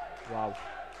Torquay. Wow.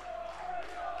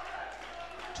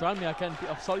 Tranmere again beat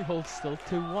off Solihull, still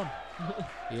 2-1.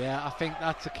 Yeah, I think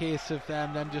that's a case of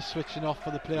them just switching off for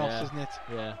the playoffs, isn't it?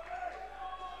 Yeah.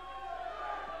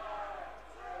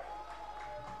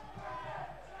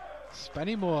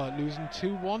 Spennymoor losing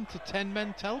 2-1 to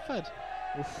 10-men Telford.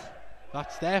 Oof.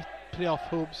 That's their playoff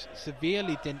hopes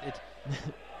severely dented.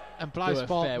 And Blythe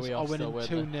Spartans are winning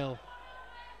 2-0.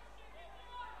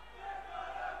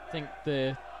 I think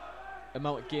the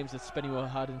amount of games that Spennymoor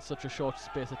had in such a short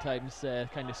space of time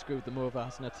kind of screwed them over,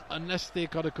 hasn't it? Unless they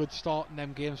got a good start in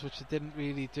them games, which they didn't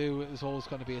really do, it was always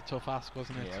going to be a tough ask,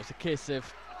 wasn't it? Yeah, it was a case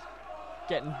of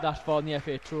getting that far in the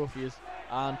FA trophies,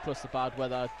 and plus the bad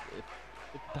weather.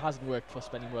 It hasn't worked for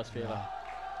Spennymoor's favour.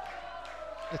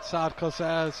 It's sad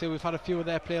because we've had a few of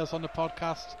their players on the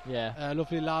podcast. Yeah.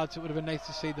 Lovely lads. It would have been nice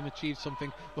to see them achieve something.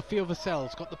 But Theo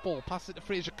Vassell's got the ball, passes it to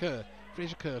Fraser Kerr.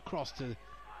 Fraser Kerr across to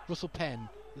Russell Penn,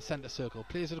 the centre circle.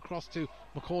 Plays it across to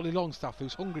Macaulay Longstaff,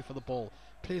 who's hungry for the ball.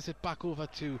 Plays it back over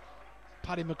to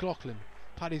Paddy McLaughlin.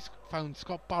 Paddy's found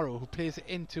Scott Barrow, who plays it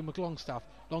into McLongstaff.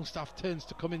 Longstaff turns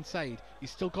to come inside.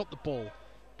 He's still got the ball.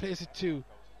 Plays it to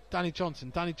Danny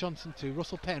Johnson to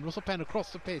Russell Penn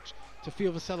across the pitch to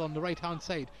Theo Vassell on the right hand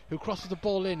side, who crosses the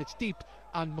ball in. It's deep,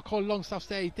 and Macaulay Longstaff's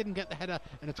there. He didn't get the header,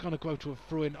 and it's going to go out to a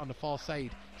throw in on the far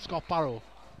side. Scott Barrow,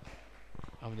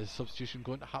 and there's a substitution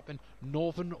going to happen.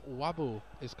 Northern Wabo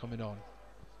is coming on,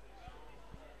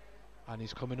 and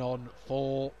he's coming on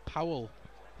for Powell,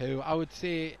 who I would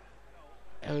say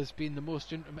has been the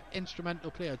most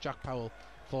instrumental player, Jack Powell,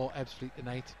 for Ebbsfleet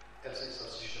tonight.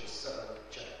 Substitution 7,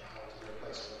 Jack Powell to the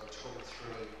replacement of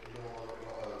 23, Northern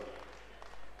Wabo.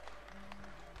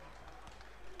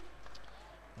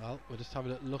 Well, we'll just have a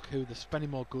little look who the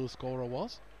Spennymoor goal scorer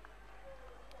was.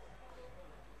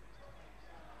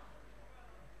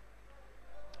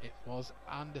 It was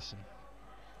Anderson.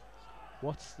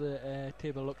 What's the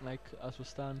table look like as we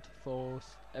stand for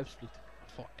Ebbsfleet?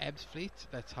 For Ebbsfleet,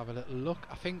 let's have a little look.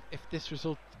 I think if this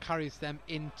result carries them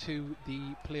into the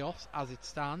playoffs as it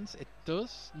stands, it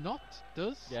does not.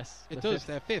 Yes, it does.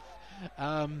 They're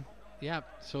 5th. Yeah,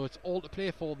 so it's all to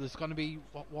play for. There's going to be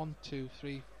 1, 2,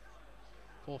 3,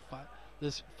 4, 5.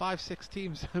 There's 5, 6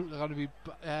 teams that are going to be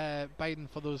bidding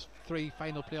for those 3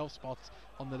 final playoff spots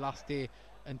on the last day.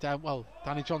 And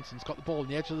Danny Johnson's got the ball on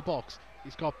the edge of the box.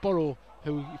 He's got Burrow,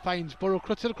 who he finds. Burrow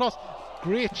cuts it across.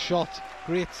 Great shot,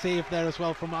 great save there as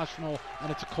well from Ashmore,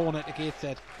 and it's a corner to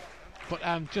Gateshead. But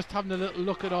just having a little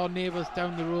look at our neighbours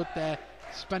down the road there,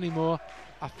 Spennymoor,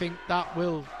 I think that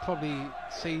will probably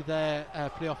see their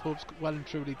playoff hopes well and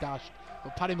truly dashed.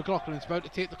 but Paddy McLaughlin's about to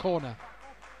take the corner.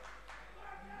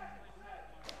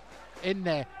 In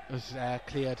there was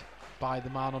cleared by the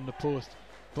man on the post,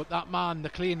 but that man, the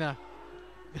cleaner,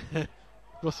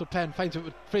 Russell Penn, finds it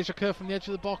with Fraser Kerr from the edge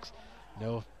of the box.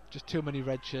 No, just too many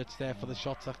red shirts there for the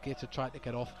shots that Gator tried to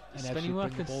get off, and actually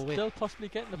bring the ball away. Still possibly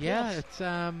getting the playoffs. Yeah, it's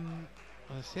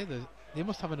I say they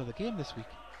must have another game this week.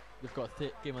 They've got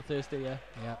a game on Thursday, yeah.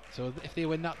 Yeah, so if they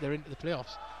win that, they're into the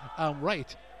playoffs.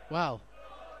 Right, well,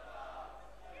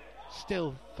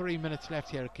 still 3 minutes left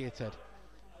here at Gateshead.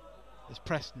 There's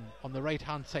Preston on the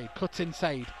right-hand side, cuts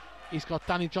inside. He's got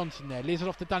Danny Johnson there, lays it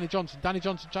off to Danny Johnson. Danny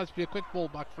Johnson tries to play a quick ball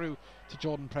back through to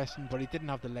Jordan Preston, but he didn't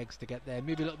have the legs to get there.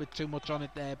 Maybe a little bit too much on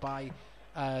it there by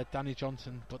Danny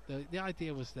Johnson, but the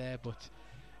idea was there. But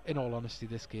in all honesty,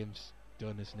 this game's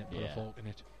done, isn't it? Put a fork in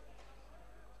it.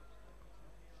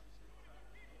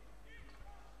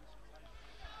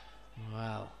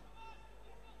 Well,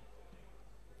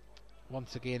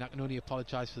 once again, I can only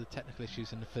apologise for the technical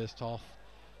issues in the first half.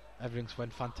 Everything's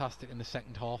went fantastic in the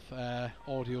second half,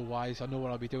 audio wise. I know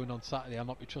what I'll be doing on Saturday. I'll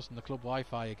not be trusting the club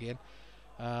Wi-Fi again.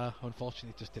 Unfortunately,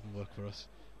 it just didn't work for us.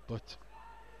 But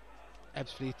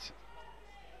Ebbsfleet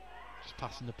just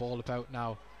passing the ball about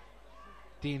now.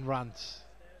 Dean Rance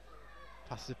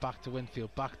passes it back to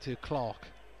Winfield, back to Clark.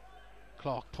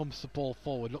 Clark pumps the ball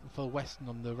forward, looking for Weston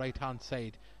on the right hand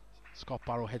side. Scott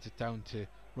Barrow heads it down to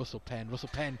Russell Penn. Russell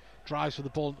Penn drives for the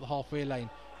ball at the halfway line,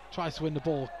 tries to win the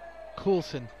ball.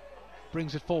 Coulson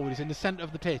brings it forward. He's in the centre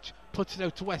of the pitch, puts it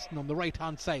out to Weston on the right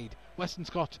hand side. Weston's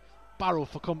got Barrow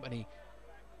for company.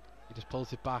 He just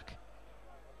pulls it back,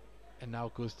 and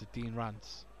now goes to Dean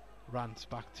Rance. Rance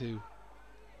back to,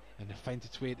 and it finds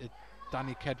its way to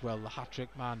Danny Kedwell, the hat-trick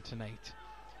man tonight.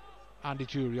 Andy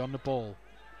Jury on the ball,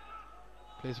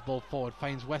 plays the ball forward,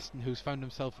 finds Weston, who's found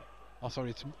himself,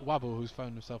 it's Wabo who's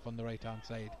found himself on the right hand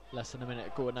side. Less than a minute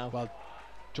ago now. Well,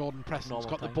 Jordan Preston's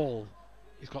got the ball.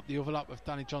 He's got the overlap of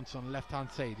Danny Johnson on the left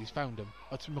hand side. He's found him.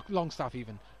 It's Longstaff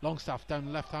even. Longstaff down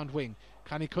the left hand wing.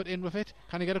 Can he cut in with it?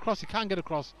 Can he get across? He can get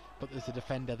across, but there's a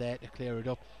defender there to clear it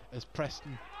up. As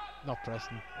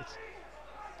it's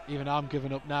even I'm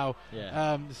giving up now.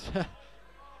 Yeah.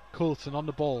 Coulson on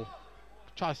the ball,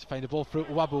 tries to find the ball through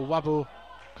to Wabo. Wabo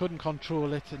couldn't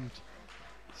control it, and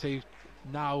see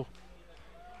now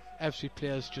Ebbsfleet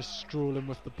players just strolling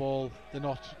with the ball. They're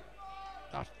not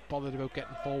that bothered about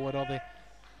getting forward, are they?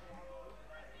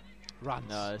 Rance.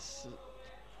 No, it's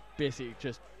basically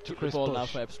just to Chris the ball Bush. Now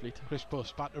for Ebbsfleet. Chris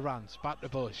Bush, back to Rance, back to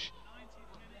Bush.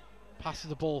 Passes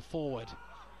the ball forward,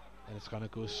 and it's going to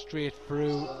go straight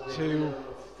through to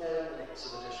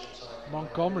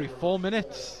Montgomery. 4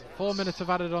 minutes. 4 minutes of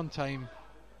added on time.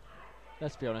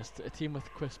 Let's be honest, a team with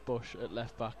Chris Bush at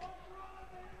left back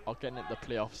are getting into the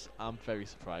playoffs. I'm very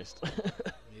surprised.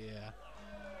 Yeah.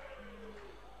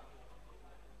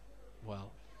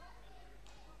 Well,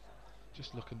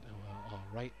 just looking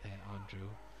right there, Andrew.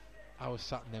 I was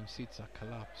sat in them seats that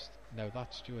collapsed. Now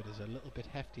that steward is a little bit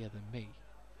heftier than me.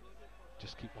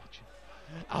 Just keep watching.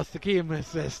 As the game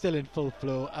is still in full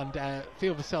flow, and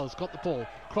Theo Vassell's got the ball,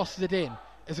 crosses it in.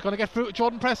 Is it going to get through to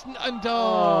Jordan Preston? And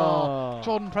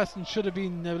Jordan Preston should have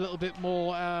been a little bit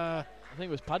more. I think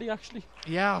it was Paddy actually.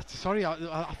 Yeah, sorry,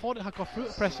 I thought it had got through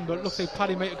to Preston, but it looks like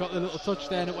Paddy might have got the little touch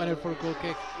there, and it went out for a goal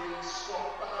kick.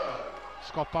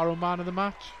 Scott Barrow, man of the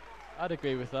match. I'd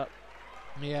agree with that.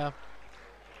 Yeah,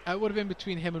 it would have been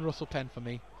between him and Russell Penn for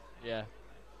me. Yeah.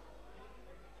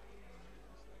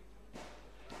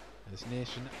 There's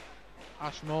Nation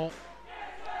Ashmore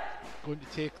going to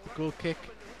take the goal kick,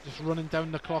 just running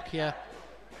down the clock here.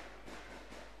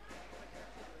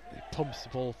 He pumps the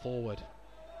ball forward.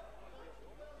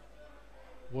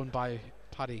 Won by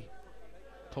Paddy.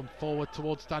 Pumped forward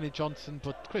towards Danny Johnson,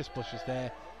 but Chris Bush is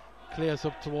there. Clears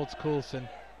up towards Coulson.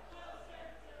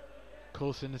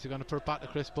 Coulson, is he going to put it back to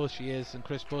Chris Bush? He is, and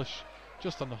Chris Bush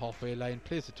just on the halfway line,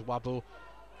 plays it to Wabo.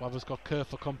 Wabo's got Kerr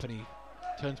for company.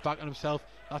 Turns back on himself.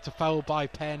 That's a foul by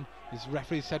Penn. His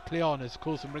referee said play on as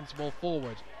Coulson brings the ball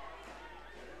forward.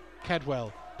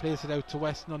 Kedwell plays it out to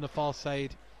Weston on the far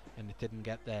side, and it didn't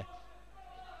get there.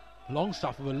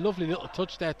 Longstaff with a lovely little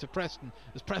touch there to Preston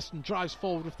as Preston drives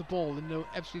forward with the ball in the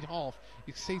Ebbsfleet half.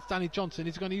 He sees Danny Johnson.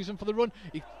 He's going to use him for the run.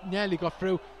 He nearly got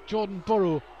through. Jordan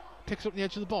Burrow picks up the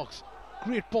edge of the box.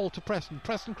 Great ball to Preston.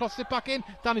 Preston crosses it back in.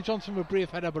 Danny Johnson with a brave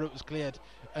header, but it was cleared.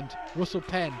 And Russell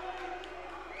Penn,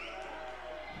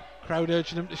 crowd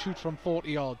urging him to shoot from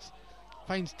 40 yards,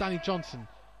 finds Danny Johnson.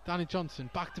 Danny Johnson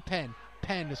back to Penn.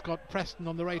 Penn has got Preston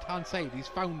on the right hand side. He's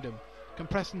found him. Can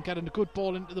Preston get a good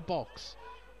ball into the box?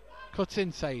 Cuts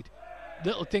inside.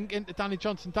 Little dink into Danny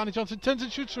Johnson. Danny Johnson turns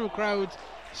and shoots through a crowd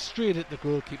straight at the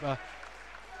goalkeeper.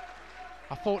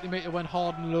 I thought he might have went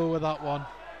hard and low with that one,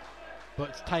 but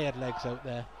it's tired legs out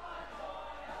there.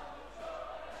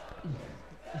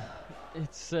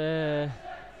 It's I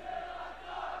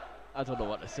don't know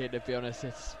what to say, to be honest.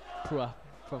 It's poor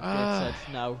from Gateshead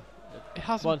now. It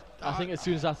hasn't. Well, I think as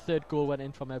soon as that third goal went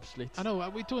in from Ebbsfleet. I know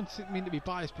we don't mean to be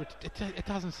biased, but it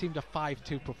hasn't seemed a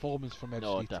 5-2 performance from Ebbsfleet.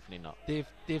 No, definitely not.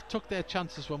 They've took their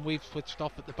chances when we've switched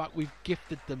off at the back. We've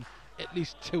gifted them at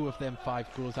least 2 of them 5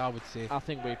 goals, I would say. I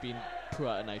think we've been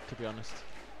poor tonight, to be honest.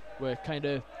 We're kind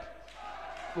of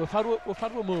we've had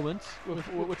our moments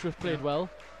which we've played well,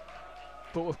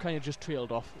 but we've kind of just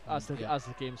trailed off as the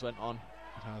games went on.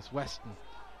 It has. Weston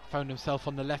found himself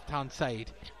on the left hand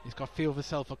side. He's got Feel for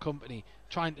Self a company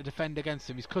trying to defend against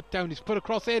him. He's cut down, he's put a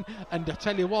cross in, and I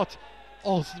tell you what,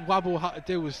 all Wabo had to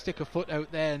do was stick a foot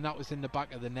out there, and that was in the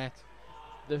back of the net.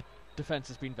 The defence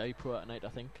has been very poor tonight, I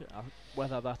think.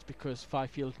 Whether that's because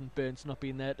Fifield and Burns not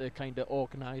being there to kind of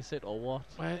organise it or what,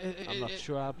 well, I'm not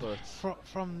sure. But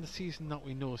from the season that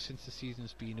we know, since the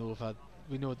season's been over,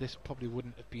 we know this probably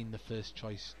wouldn't have been the first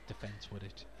choice defence, would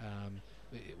it?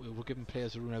 We're giving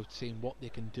players a run out, seeing what they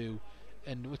can do,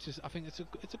 and which is, I think,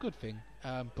 it's a good thing.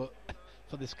 But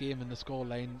for this game and the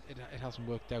scoreline, it hasn't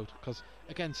worked out, because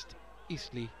against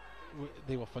Eastleigh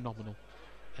they were phenomenal,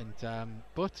 and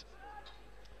but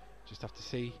just have to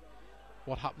see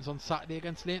what happens on Saturday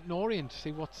against Leyton Orient,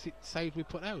 see what side we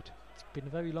put out. It's been a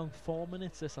very long 4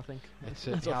 minutes, this, I think. That's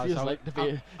what it feels like, to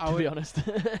be honest.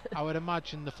 I would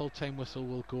imagine the full-time whistle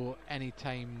will go any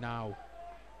time now,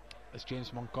 as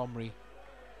James Montgomery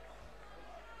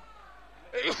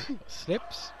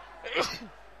slips.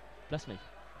 Bless me.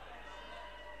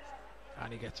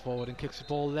 And he gets forward and kicks the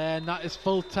ball there, and that is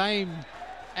full-time.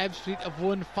 Ebbsfleet have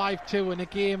won 5-2 in a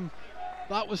game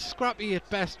that was scrappy at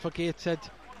best for Gateshead.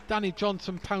 Danny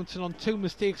Johnson pouncing on 2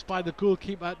 mistakes by the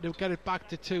goalkeeper to get it back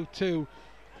to 2-2.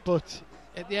 But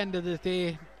at the end of the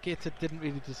day, Gateshead didn't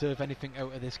really deserve anything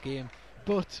out of this game.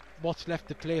 But what's left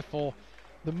to play for?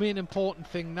 The main important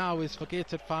thing now is for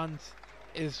Gateshead fans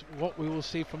is what we will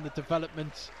see from the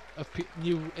development of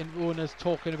new owners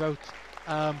talking about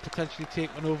potentially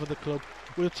taking over the club.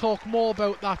 We'll talk more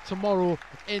about that tomorrow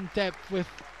in depth with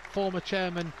former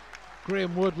chairman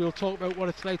Graham Wood. We'll talk about what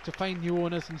it's like to find new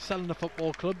owners and selling a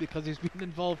football club, because he's been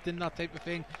involved in that type of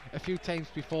thing a few times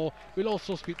before. We'll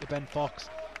also speak to Ben Fox,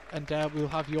 and we'll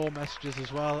have your messages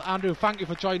as well. Andrew, thank you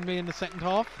for joining me in the second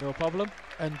half. No problem.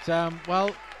 And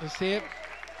well, as I say,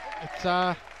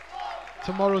 it's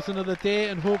tomorrow's another day,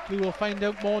 and hopefully we'll find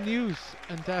out more news.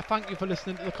 And thank you for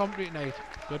listening to the commentary tonight.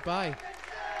 Goodbye.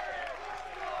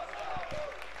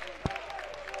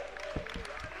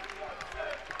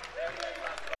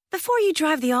 Before you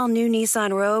drive the all-new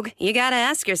Nissan Rogue, you gotta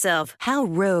ask yourself, how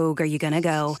rogue are you gonna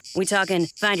go? We talking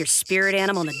find your spirit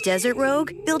animal in the desert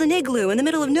rogue? Build an igloo in the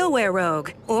middle of nowhere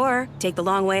rogue? Or take the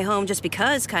long way home just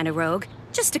because kind of rogue?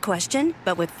 Just a question,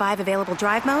 but with 5 available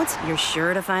drive modes, you're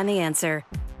sure to find the answer.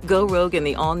 Go rogue in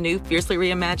the all-new, fiercely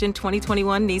reimagined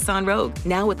 2021 Nissan Rogue,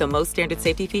 now with the most standard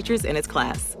safety features in its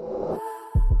class.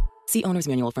 See Owner's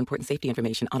Manual for important safety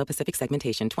information. Auto Pacific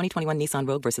segmentation. 2021 Nissan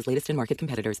Rogue versus latest in market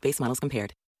competitors. Base models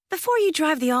compared. Before you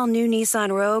drive the all-new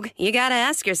Nissan Rogue, you gotta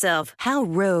ask yourself, how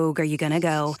rogue are you gonna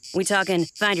go? We talking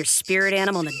find your spirit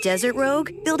animal in the desert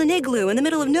rogue? Build an igloo in the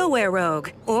middle of nowhere rogue?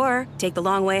 Or take the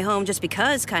long way home just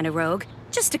because kind of rogue?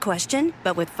 Just a question,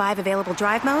 but with 5 available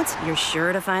drive modes, you're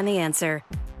sure to find the answer.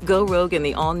 Go rogue in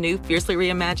the all-new, fiercely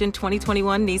reimagined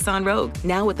 2021 Nissan Rogue,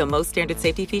 now with the most standard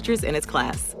safety features in its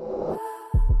class.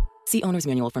 See Owner's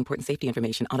Manual for important safety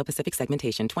information. Auto Pacific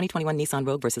segmentation. 2021 Nissan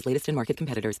Rogue versus latest in market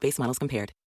competitors. Base models compared.